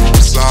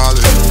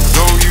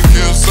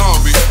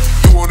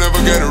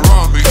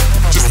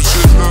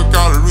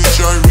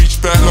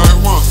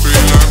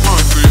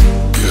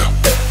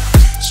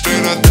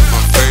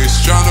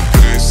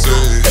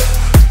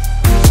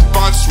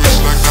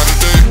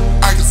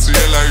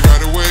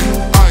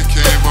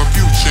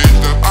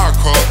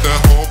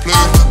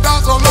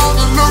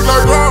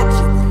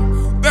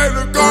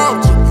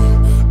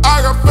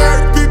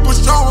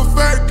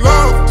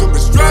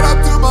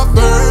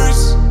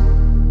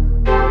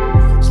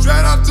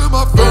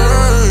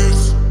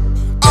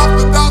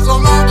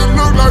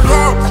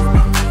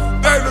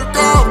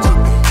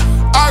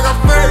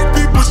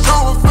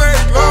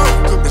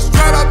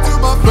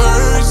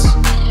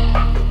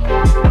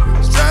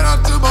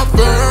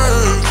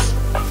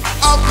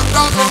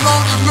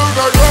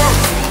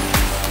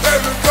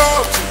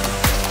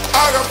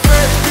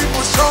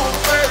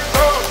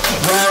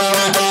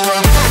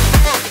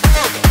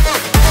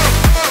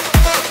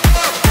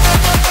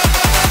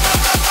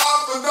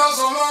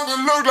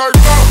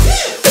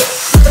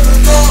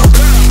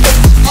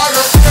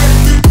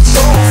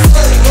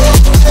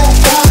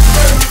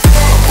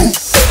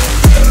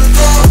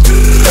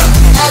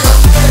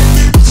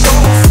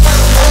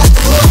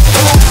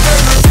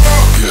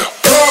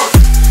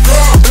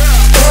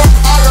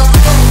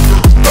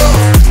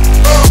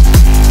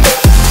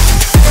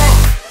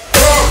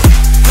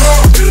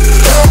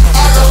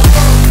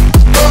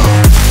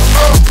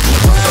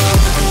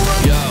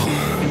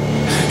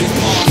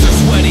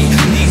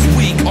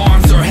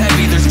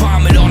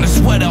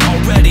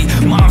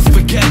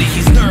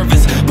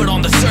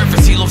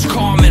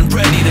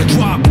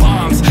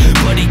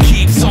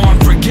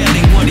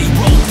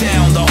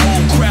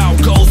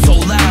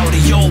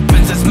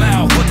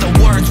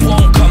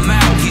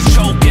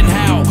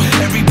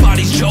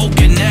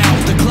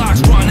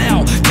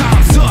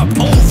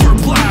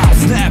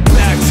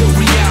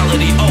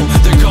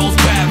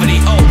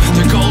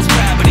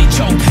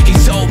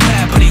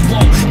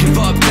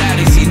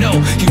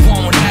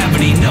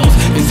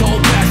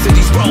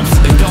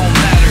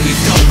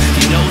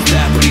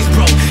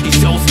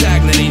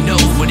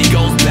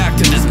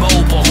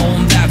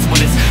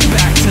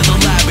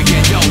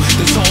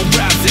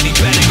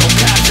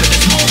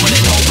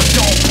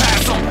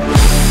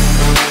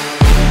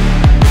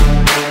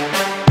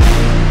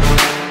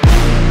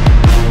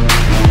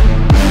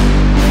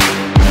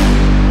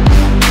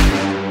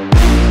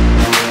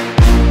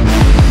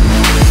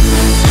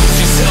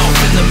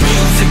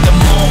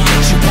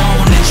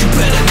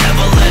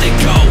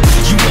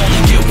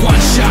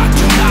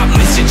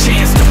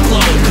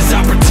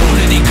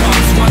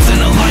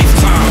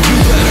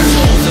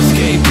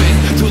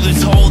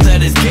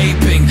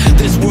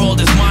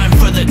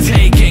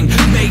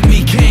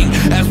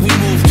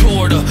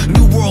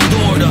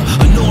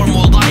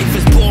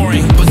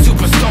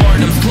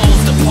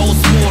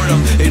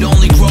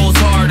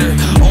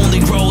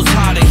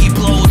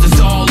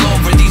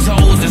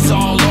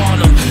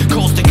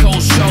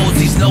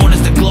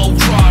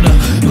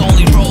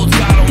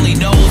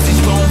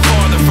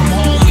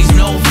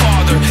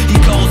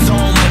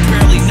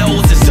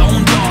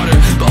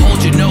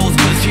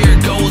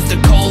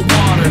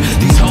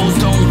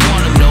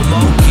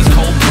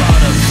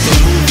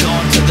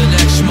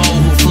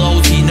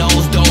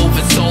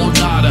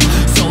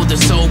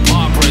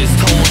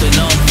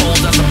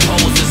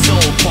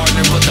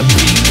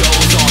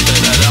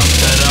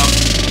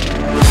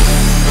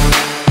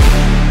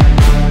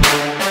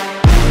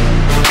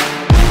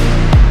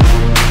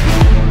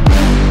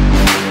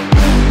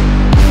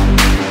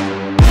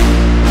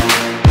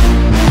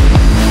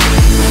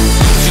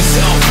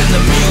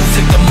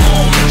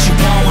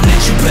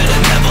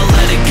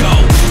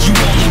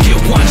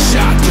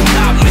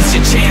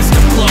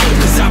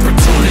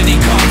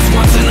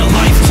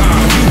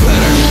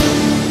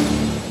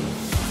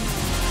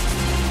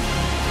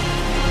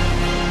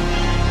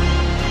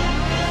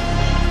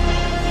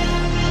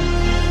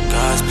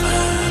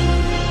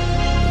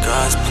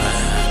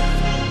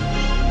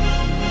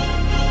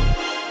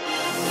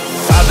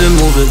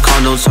Open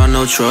condoms are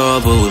no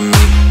trouble with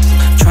me.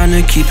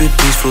 Tryna keep it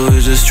peaceful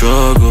is a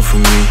struggle for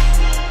me.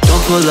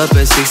 Don't pull up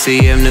at 6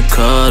 AM to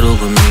cuddle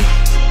with me.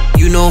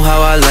 You know how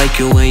I like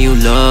it when you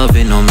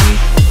loving on me.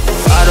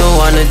 I don't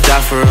wanna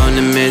die for them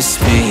to miss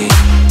me.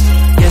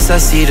 Yes, I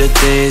see the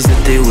things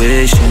that they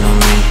wishing on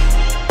me.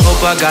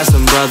 Hope I got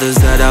some brothers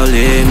that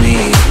outlive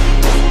me.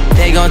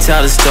 They gon'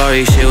 tell the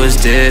story, shit was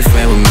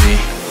different with me.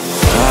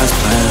 God's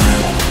plan,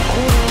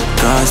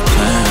 God's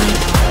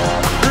plan.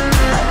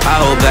 I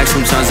hold back,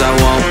 sometimes I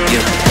won't,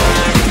 yeah.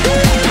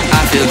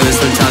 I feel good,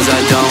 sometimes I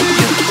don't,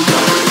 yeah.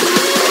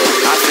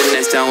 I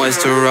finesse down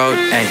West Road,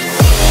 ayy.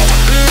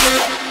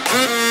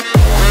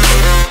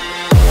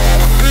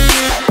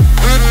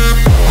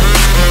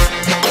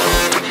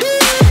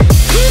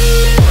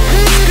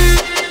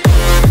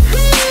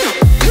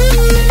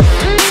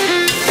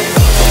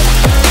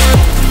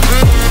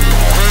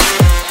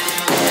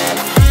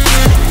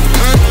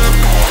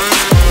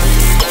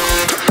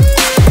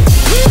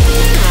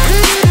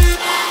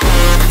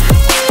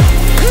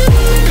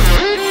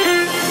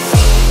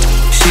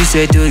 She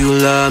said, do you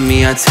love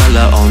me? I tell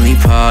her only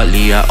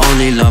partly. I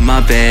only love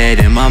my bed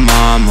and my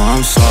mama,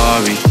 I'm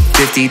sorry.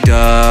 50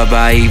 dub,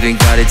 I even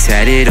got it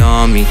tatted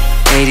on me.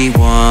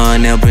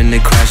 81, they'll bring the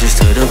crashes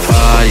to the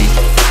party.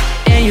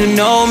 And you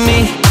know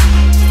me,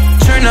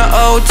 turn a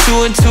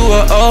 02 into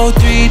a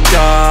 03,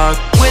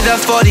 dog. With a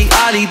 40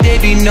 Ollie, they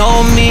be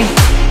know me.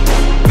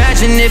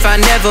 Imagine if I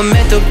never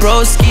met the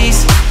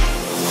broskies.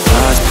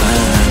 God's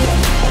plan,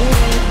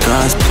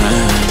 God's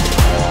plan.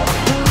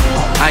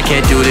 I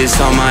can't do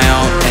this on my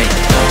own, ayy.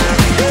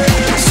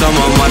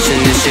 Someone watching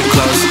this shit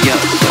close, yeah.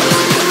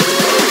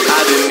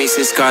 I've been me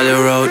since Scarlet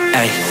Road,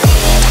 ayy.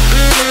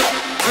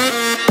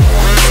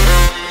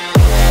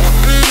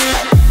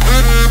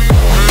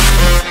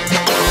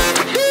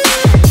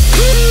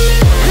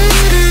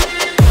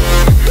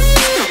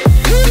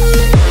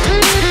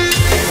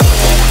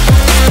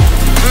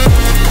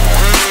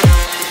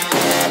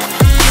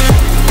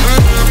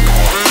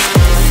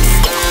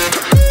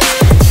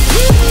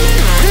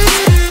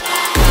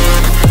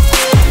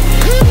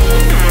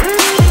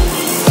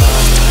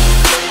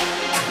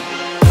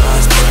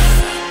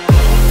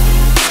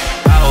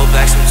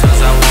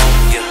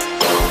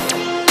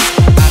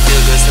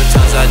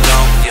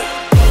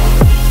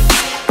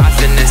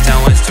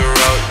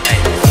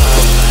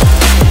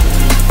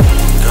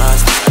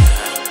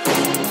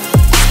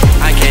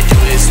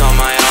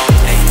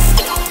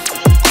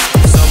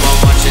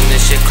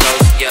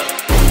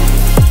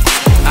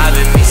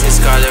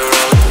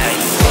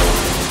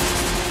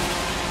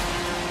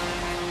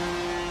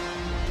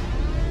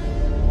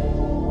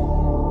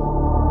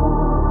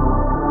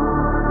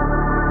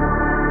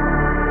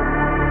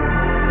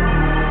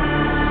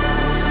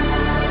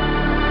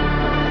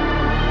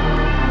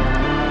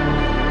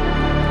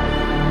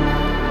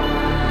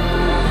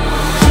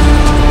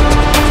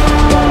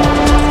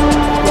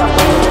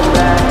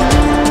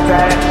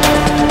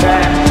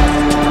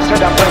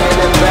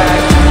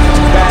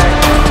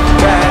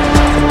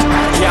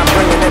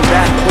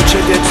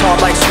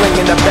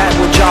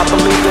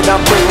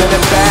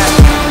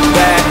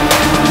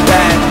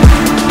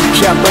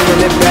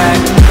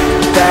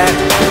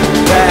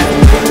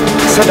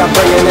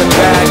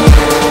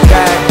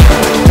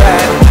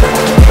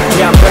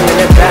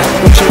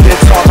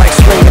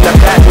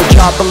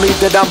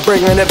 I'm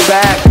bringing it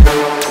back.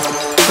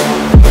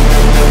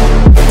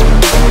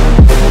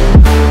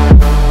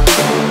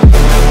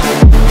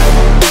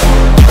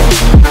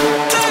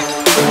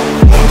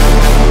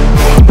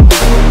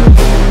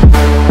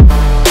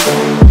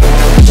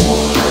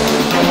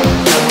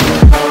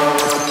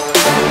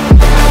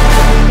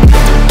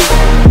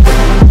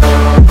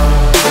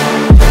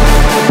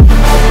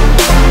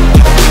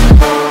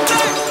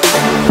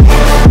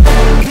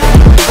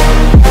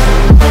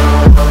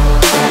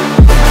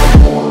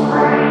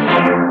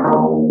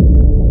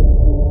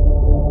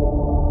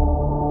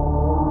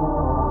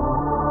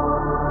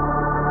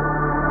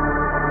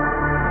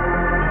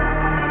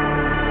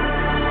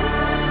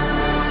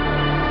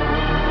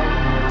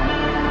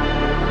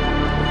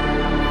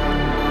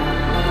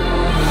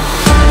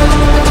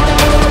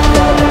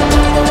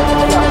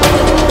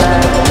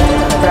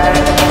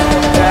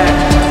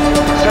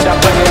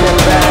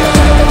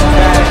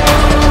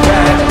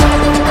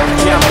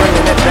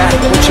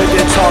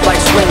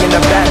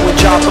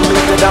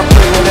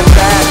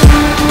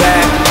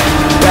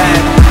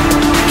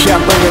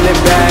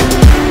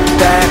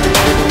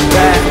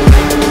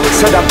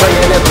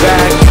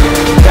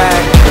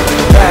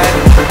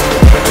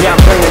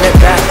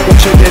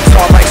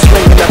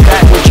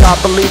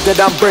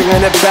 I'm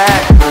bringing it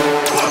back.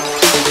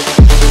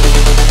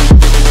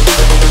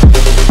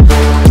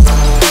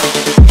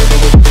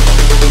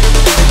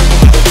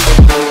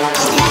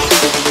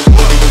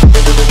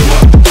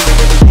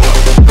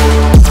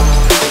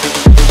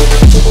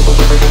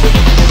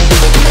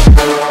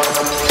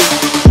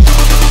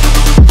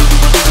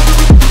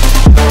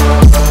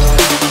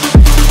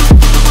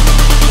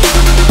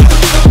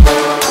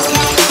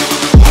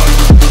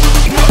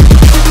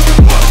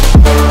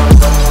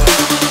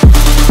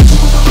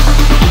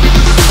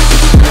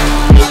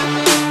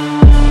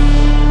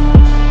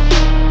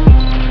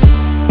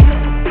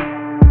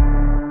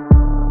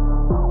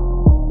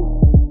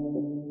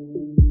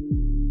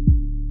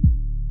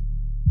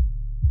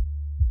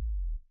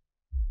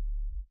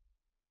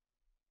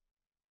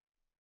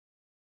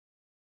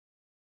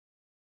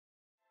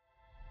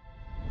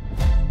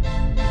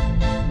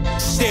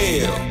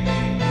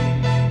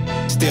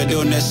 Still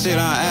doing that shit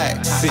on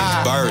act. 6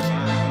 birds.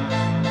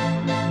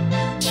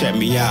 Check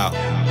me out.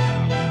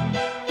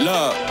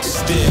 Look,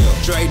 still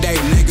Dre Day,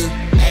 nigga.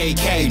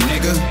 AK,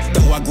 nigga.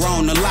 Though I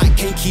grown a lot,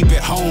 can't keep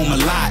it home a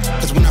lot.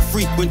 Cause when I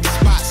frequent the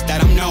spots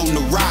that I'm known to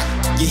rock,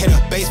 you hit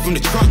a bass from the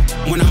trunk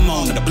when I'm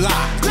on the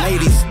block.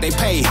 Ladies, they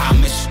pay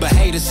homage, but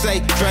haters say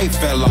Dre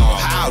fell off.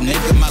 How,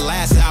 nigga? My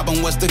last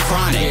album was The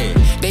Chronic.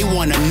 They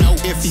wanna know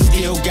if he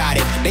still got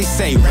it. They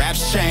say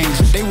raps change.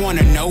 They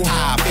wanna know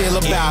how I feel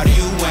about it.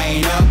 You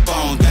ain't up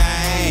on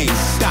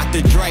things.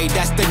 Dr. Dre,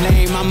 that's the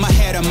name. I'm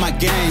ahead of my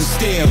game.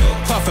 Still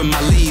puffin'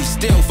 my leaves.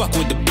 Still fuck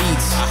with the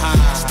beats.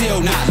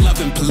 Still not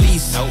loving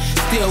police.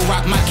 Still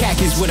rock my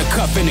khakis with a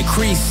cuff and a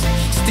crease.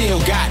 Still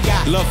got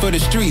love for the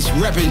streets.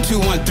 Reppin'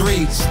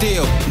 213.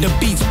 Still the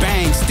beats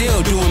bang.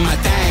 Still doing my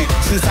thing.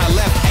 Since I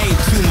left, ain't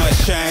too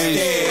much change.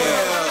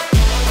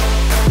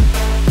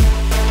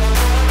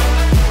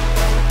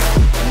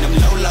 And them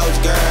low-lows,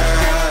 girl.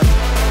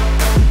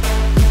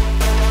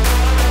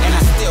 And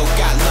I still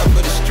got love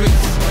for the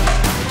streets.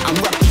 I'm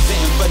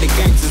representing for the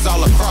gangsters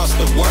all across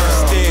the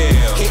world.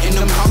 Still hitting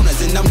them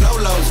honors and them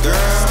low-lows, girl.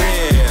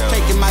 Still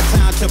taking my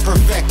time to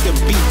perfect the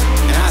beat.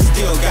 And I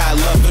still got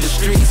love for the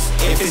streets.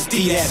 If it's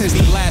D, that's since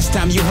the last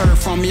time you heard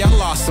from me, I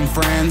lost some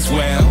friends.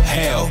 Well,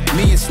 hell,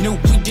 me and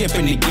Snoop, we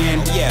dipping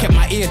again. Kept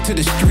my ear to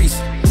the streets.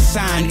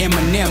 Signed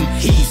Eminem,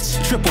 he's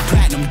triple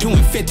platinum,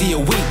 doing 50 a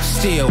week.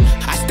 Still,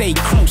 I stayed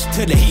close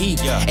to the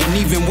heat. And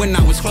even when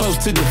I was close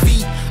to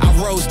defeat, I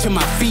rose to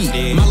my feet.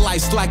 My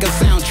life's like a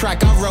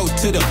soundtrack, I rode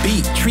to the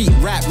beat. Treat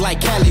rap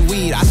like Cali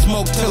weed, I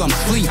smoke till I'm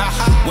sleep.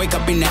 Wake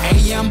up in the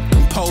AM,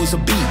 compose a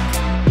beat.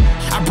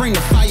 I bring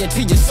the fire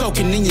till you're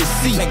soaking in your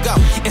seat. Let go.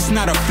 It's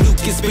not a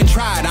fluke, it's been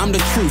tried, I'm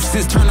the truth.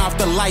 Since turn off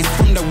the lights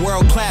from the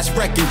world-class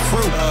wrecking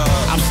crew,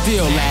 I'm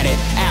still at it,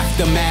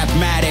 after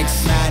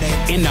mathematics.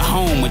 In the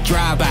home with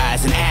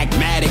drive-bys and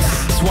acmatics.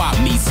 Swap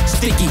meets,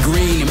 sticky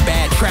green and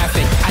bad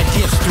traffic. I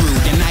dips through,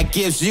 then I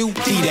gives you,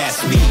 D,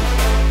 that's me.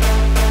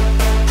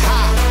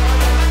 Ha!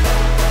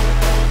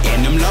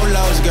 And them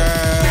low-lows,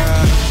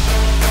 girl.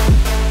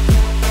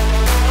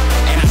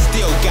 And I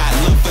still got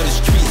love for the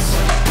streets.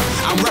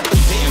 I'm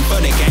representing for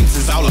the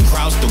gangsters all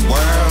across the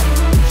world.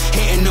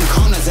 Hitting them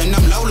corners and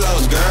them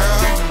low-lows, girl.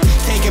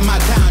 Taking my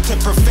time to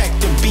perfect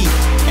the beat.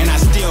 And I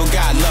still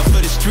got love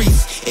for the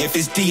streets. If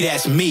it's D,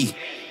 that's me.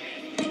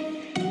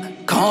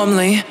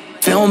 Calmly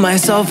feel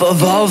myself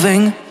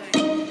evolving.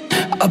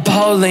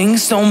 Appalling,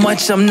 so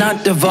much I'm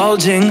not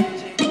divulging.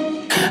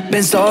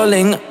 Been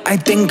stalling, I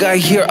think I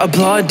hear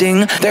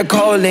applauding. They're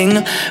calling,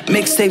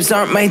 mixtapes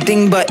aren't my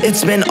thing, but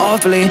it's been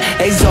awfully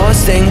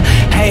exhausting.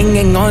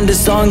 Hanging on to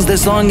songs,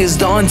 this song is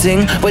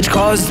daunting, which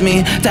caused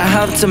me to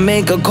have to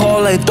make a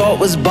call I thought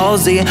was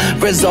ballsy,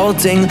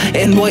 resulting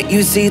in what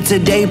you see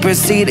today.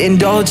 Proceed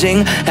indulging,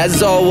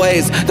 as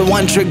always, the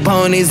one-trick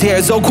pony's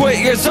here, so quit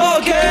your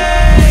sulking.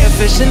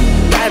 Efficient,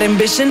 got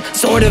ambition,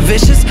 sort of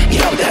vicious,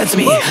 yo, that's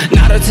me.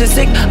 Not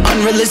autistic,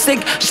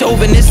 unrealistic,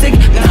 chauvinistic,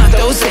 not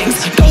those things.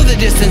 Go the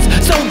distance,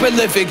 so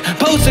prolific,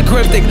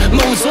 post-cryptic,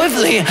 move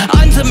swiftly,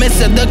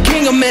 unsubmissive, the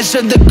king of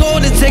mission, the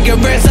golden ticket,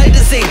 rare sight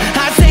to see.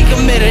 I stay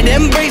committed,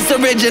 embrace the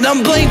rigid,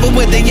 I'm playful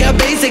with it, yeah,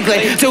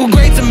 basically. Too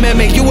great to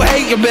mimic, you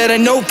hate your better,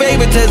 no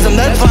favoritism,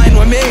 that's fine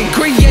with me.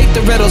 Create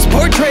the riddles,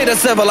 portray the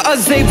civil,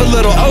 unsafe a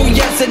little, oh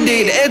yes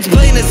indeed, it's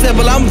plain and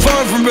simple, I'm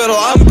far from brittle,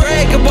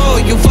 unbreakable,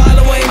 you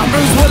following? I'm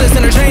Bruce Willis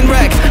in a train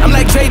wreck, I'm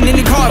like trading in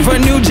your car for a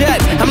new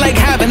jet, I'm like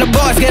having a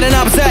boss getting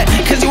upset,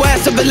 cause you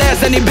asked for the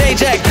last any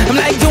paycheck, I'm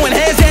like doing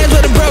hands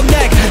with a broke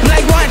neck, I'm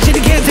like watching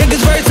you can't take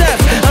this first step,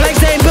 I'm like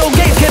saying Bill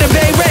Gates get a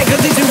pay rent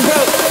cause he's too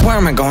broke. Where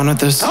am I going with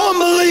this?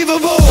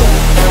 Unbelievable!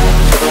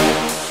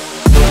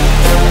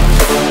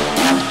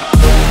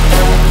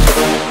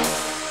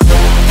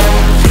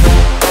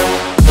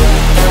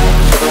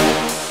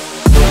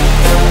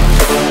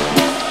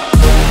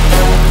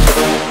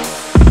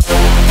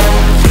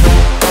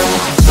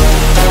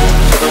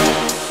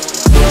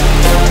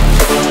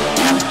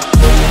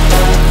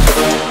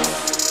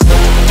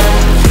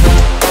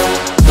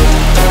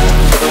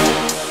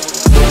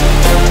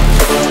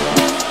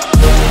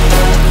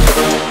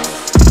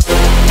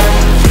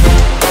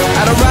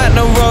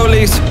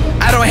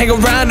 Hang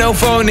around no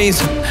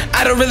phonies,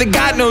 I don't really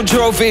got no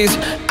trophies.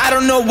 I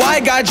don't know why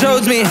God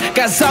chose me.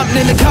 Got something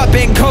in the cup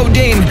and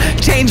codeine.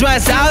 Changed my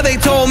style, they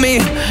told me.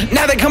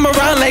 Now they come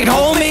around like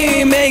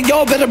homie. Man,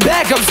 y'all better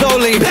back up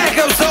slowly. Back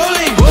up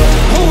slowly.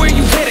 Who are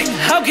you kidding?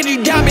 How can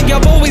you doubt me?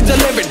 I've always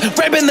delivered.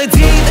 Ripping the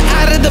teeth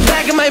out of the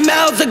back of my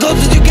mouth. The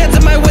closest you get to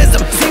my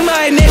wisdom. See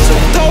my initial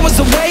thought was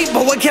a wait,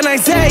 but what can I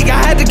say?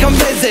 I had to come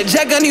visit.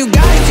 Check on you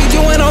guys,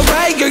 you doing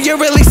alright? You're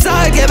really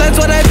suck. Yeah, that's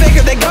what I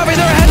figured. They cover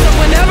their heads up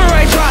whenever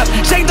I drop.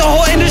 Shake the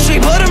whole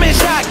industry, put them in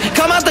shock.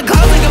 Come out the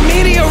clouds like a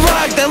meteor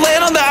rock. Then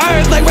land on the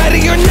earth like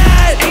ready or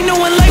not. Ain't no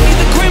one like me,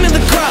 the cream of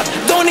the crop.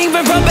 Don't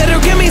even run, better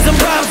give me some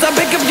props. I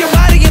pick up your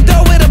body and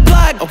throw it a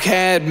block.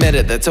 Okay, I admit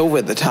it, that's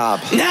over the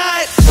top.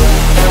 Not.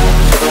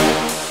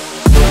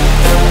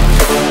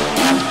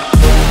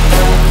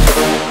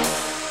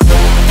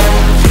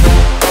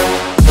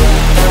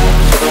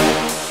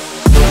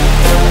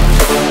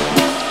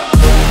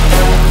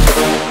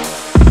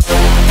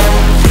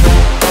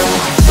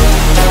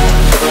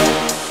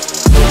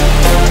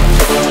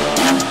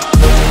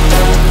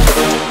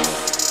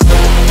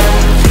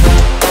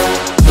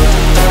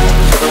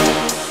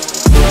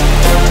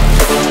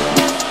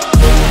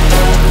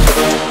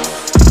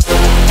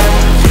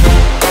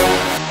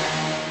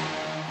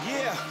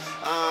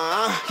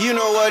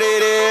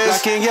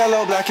 black and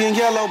yellow, black and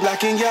yellow,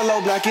 black and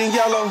yellow, black and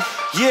yellow.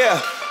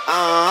 Yeah,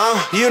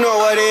 you know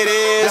what it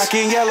is. Black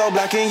and yellow,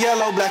 black and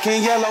yellow, black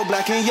and yellow,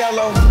 black and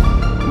yellow.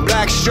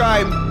 Black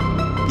stripe,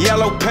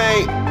 yellow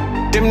paint.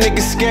 Them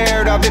niggas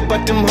scared of it,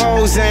 but them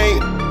hoes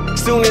ain't.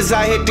 Soon as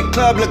I hit the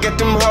club, look at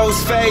them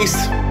hoes' face.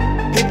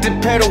 Hit the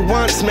pedal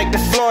once, make the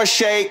floor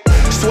shake.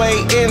 Sway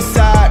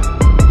inside,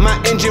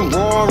 my engine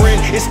roaring.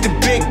 It's the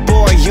big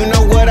boy, you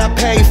know what I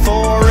pay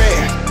for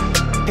it.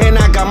 And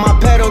I got my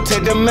pedal to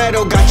the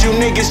metal. Got you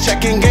niggas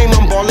checking game,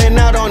 I'm ballin'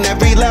 out on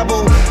every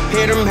level.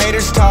 Hear them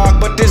haters talk,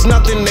 but there's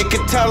nothing they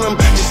could tell them.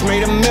 Just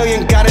made $1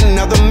 million, got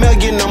another $1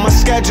 million on my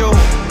schedule.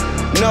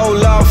 No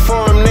love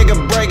for him, nigga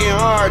breaking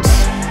hearts.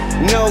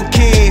 No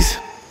keys,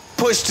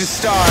 push to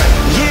start.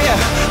 Yeah,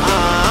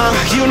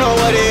 you know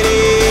what it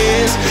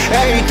is.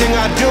 Everything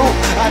I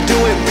do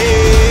it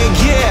big.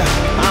 Yeah,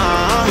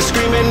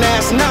 screaming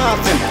that's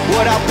nothing.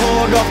 What I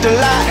pulled off the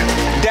lot,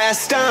 that's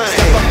stunning.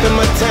 Step up in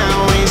my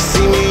town, when you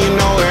see me, you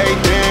know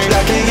everything.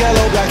 Black and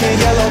yellow, black and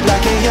yellow,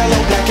 black and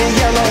yellow, black and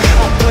yellow.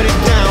 I put it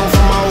down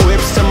from my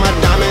whips to my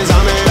diamonds.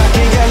 I'm in black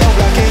and yellow,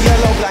 black and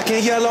yellow, black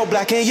and yellow,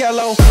 black and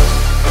yellow.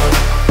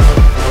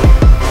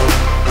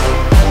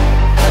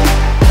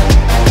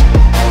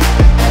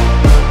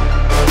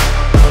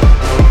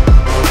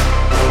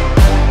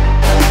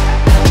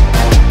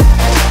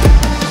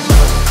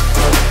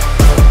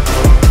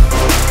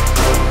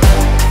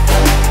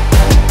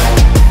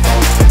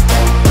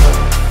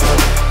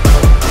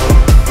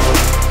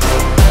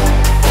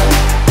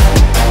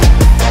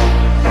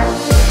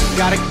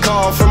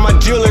 From my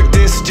jeweler,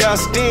 this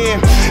just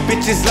in.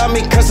 Bitches love me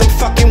cause I'm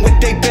fucking with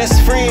they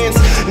best friends.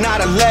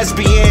 Not a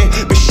lesbian,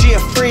 but she a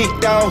freak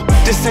though.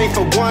 This ain't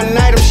for one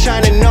night, I'm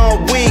shining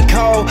all week,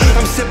 ho.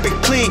 I'm sipping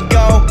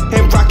Clico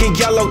and rocking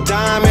yellow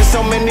diamonds.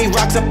 So many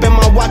rocks up in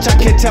my watch, I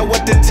can't tell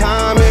what the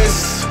time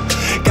is.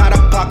 Got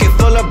a pocket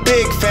full of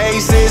big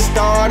faces.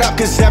 Throw it up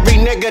cause every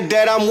nigga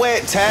that I'm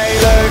with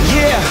tailored.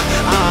 Yeah,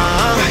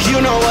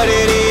 you know what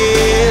it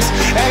is.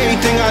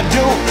 Everything I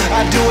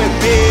do it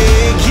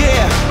big.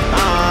 Yeah,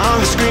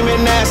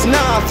 screaming that's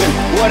nothing.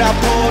 What I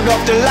pulled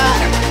off the lot,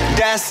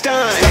 that's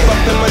stunning. Step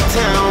up in my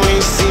town, when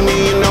you see me,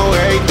 you know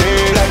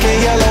everything. Black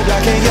and yellow,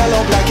 black and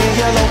yellow, black and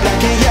yellow,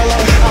 black and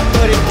yellow. I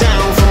put it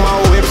down from my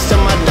whips to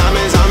my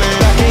diamonds. I'm in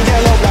black and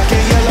yellow, black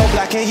and yellow,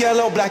 black and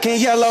yellow, black and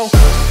yellow.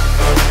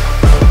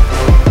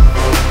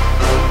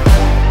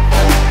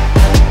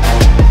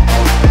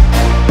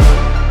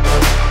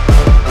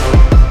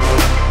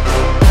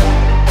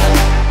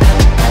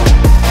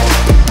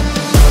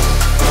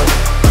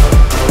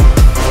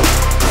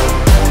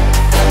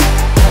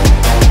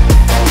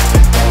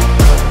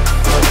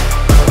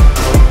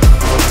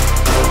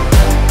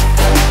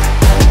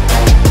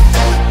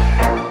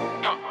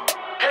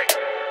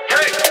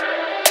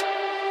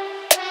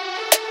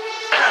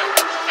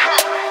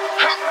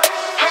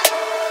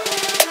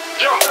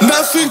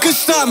 Nothing can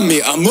stop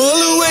me, I'm all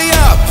the way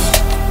up.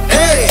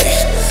 Hey,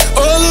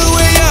 all the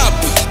way up.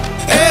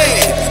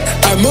 Hey,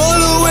 I'm all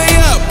the way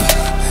up.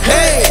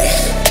 Hey,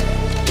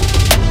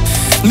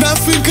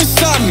 nothing can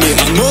stop me,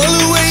 I'm all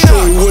the way up.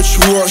 Show you what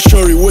you want,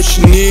 show you what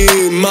you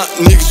need. My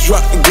niggas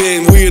rock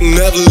again, we'll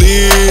never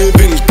leave.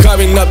 Been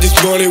carving up this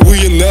money,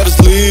 we'll never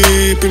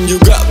sleep. And you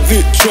got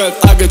big trap,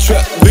 I got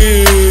trap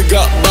big.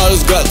 Got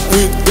bottles, got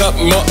weed, got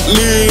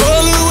Motley.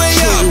 All the way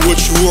up. Show you what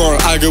you want,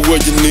 I got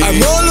what you need.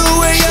 I'm all the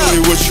way up. Show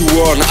you what you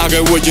want, I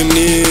got what you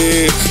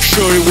need.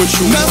 Show you what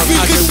you want, nothing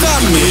can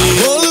stop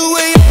me. All the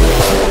way up.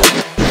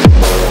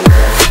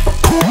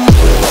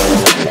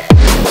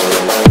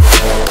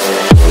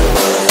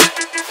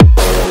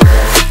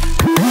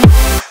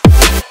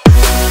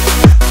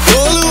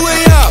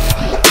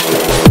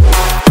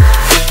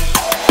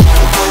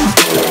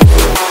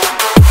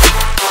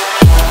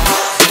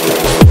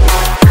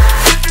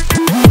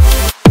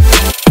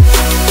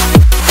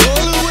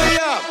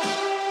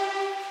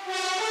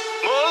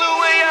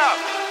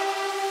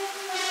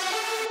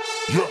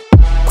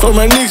 For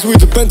my niggas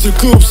with the Bentley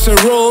coupes and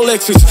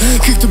Rolexes.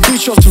 Kick the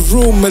bitch off the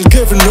room and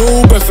gave her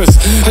no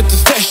breakfast. Had to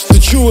stash the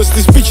jewels,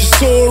 this bitch is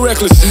so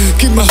reckless.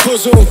 Keep my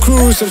hustle on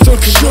cruise, I'm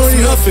talking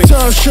showing off it.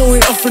 Time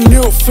showing off for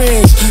new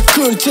fans.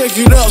 Couldn't take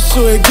it out,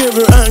 so I gave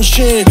her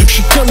unchained.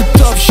 She come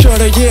top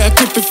shotter, yeah, I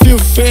keep a few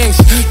fangs.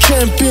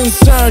 Champion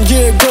sound,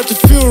 yeah, got a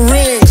few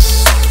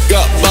rings.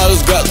 Got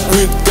bottles, got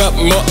weed, got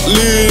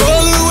Motley.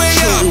 All the way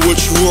up. Show you what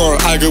you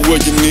want, I got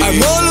what you need. I'm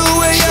all the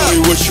way up. Show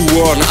you what you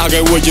want, I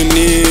got what you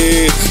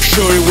need.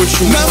 Show you what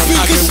you want,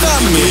 nothing can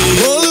stop me.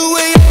 All the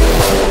way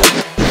up.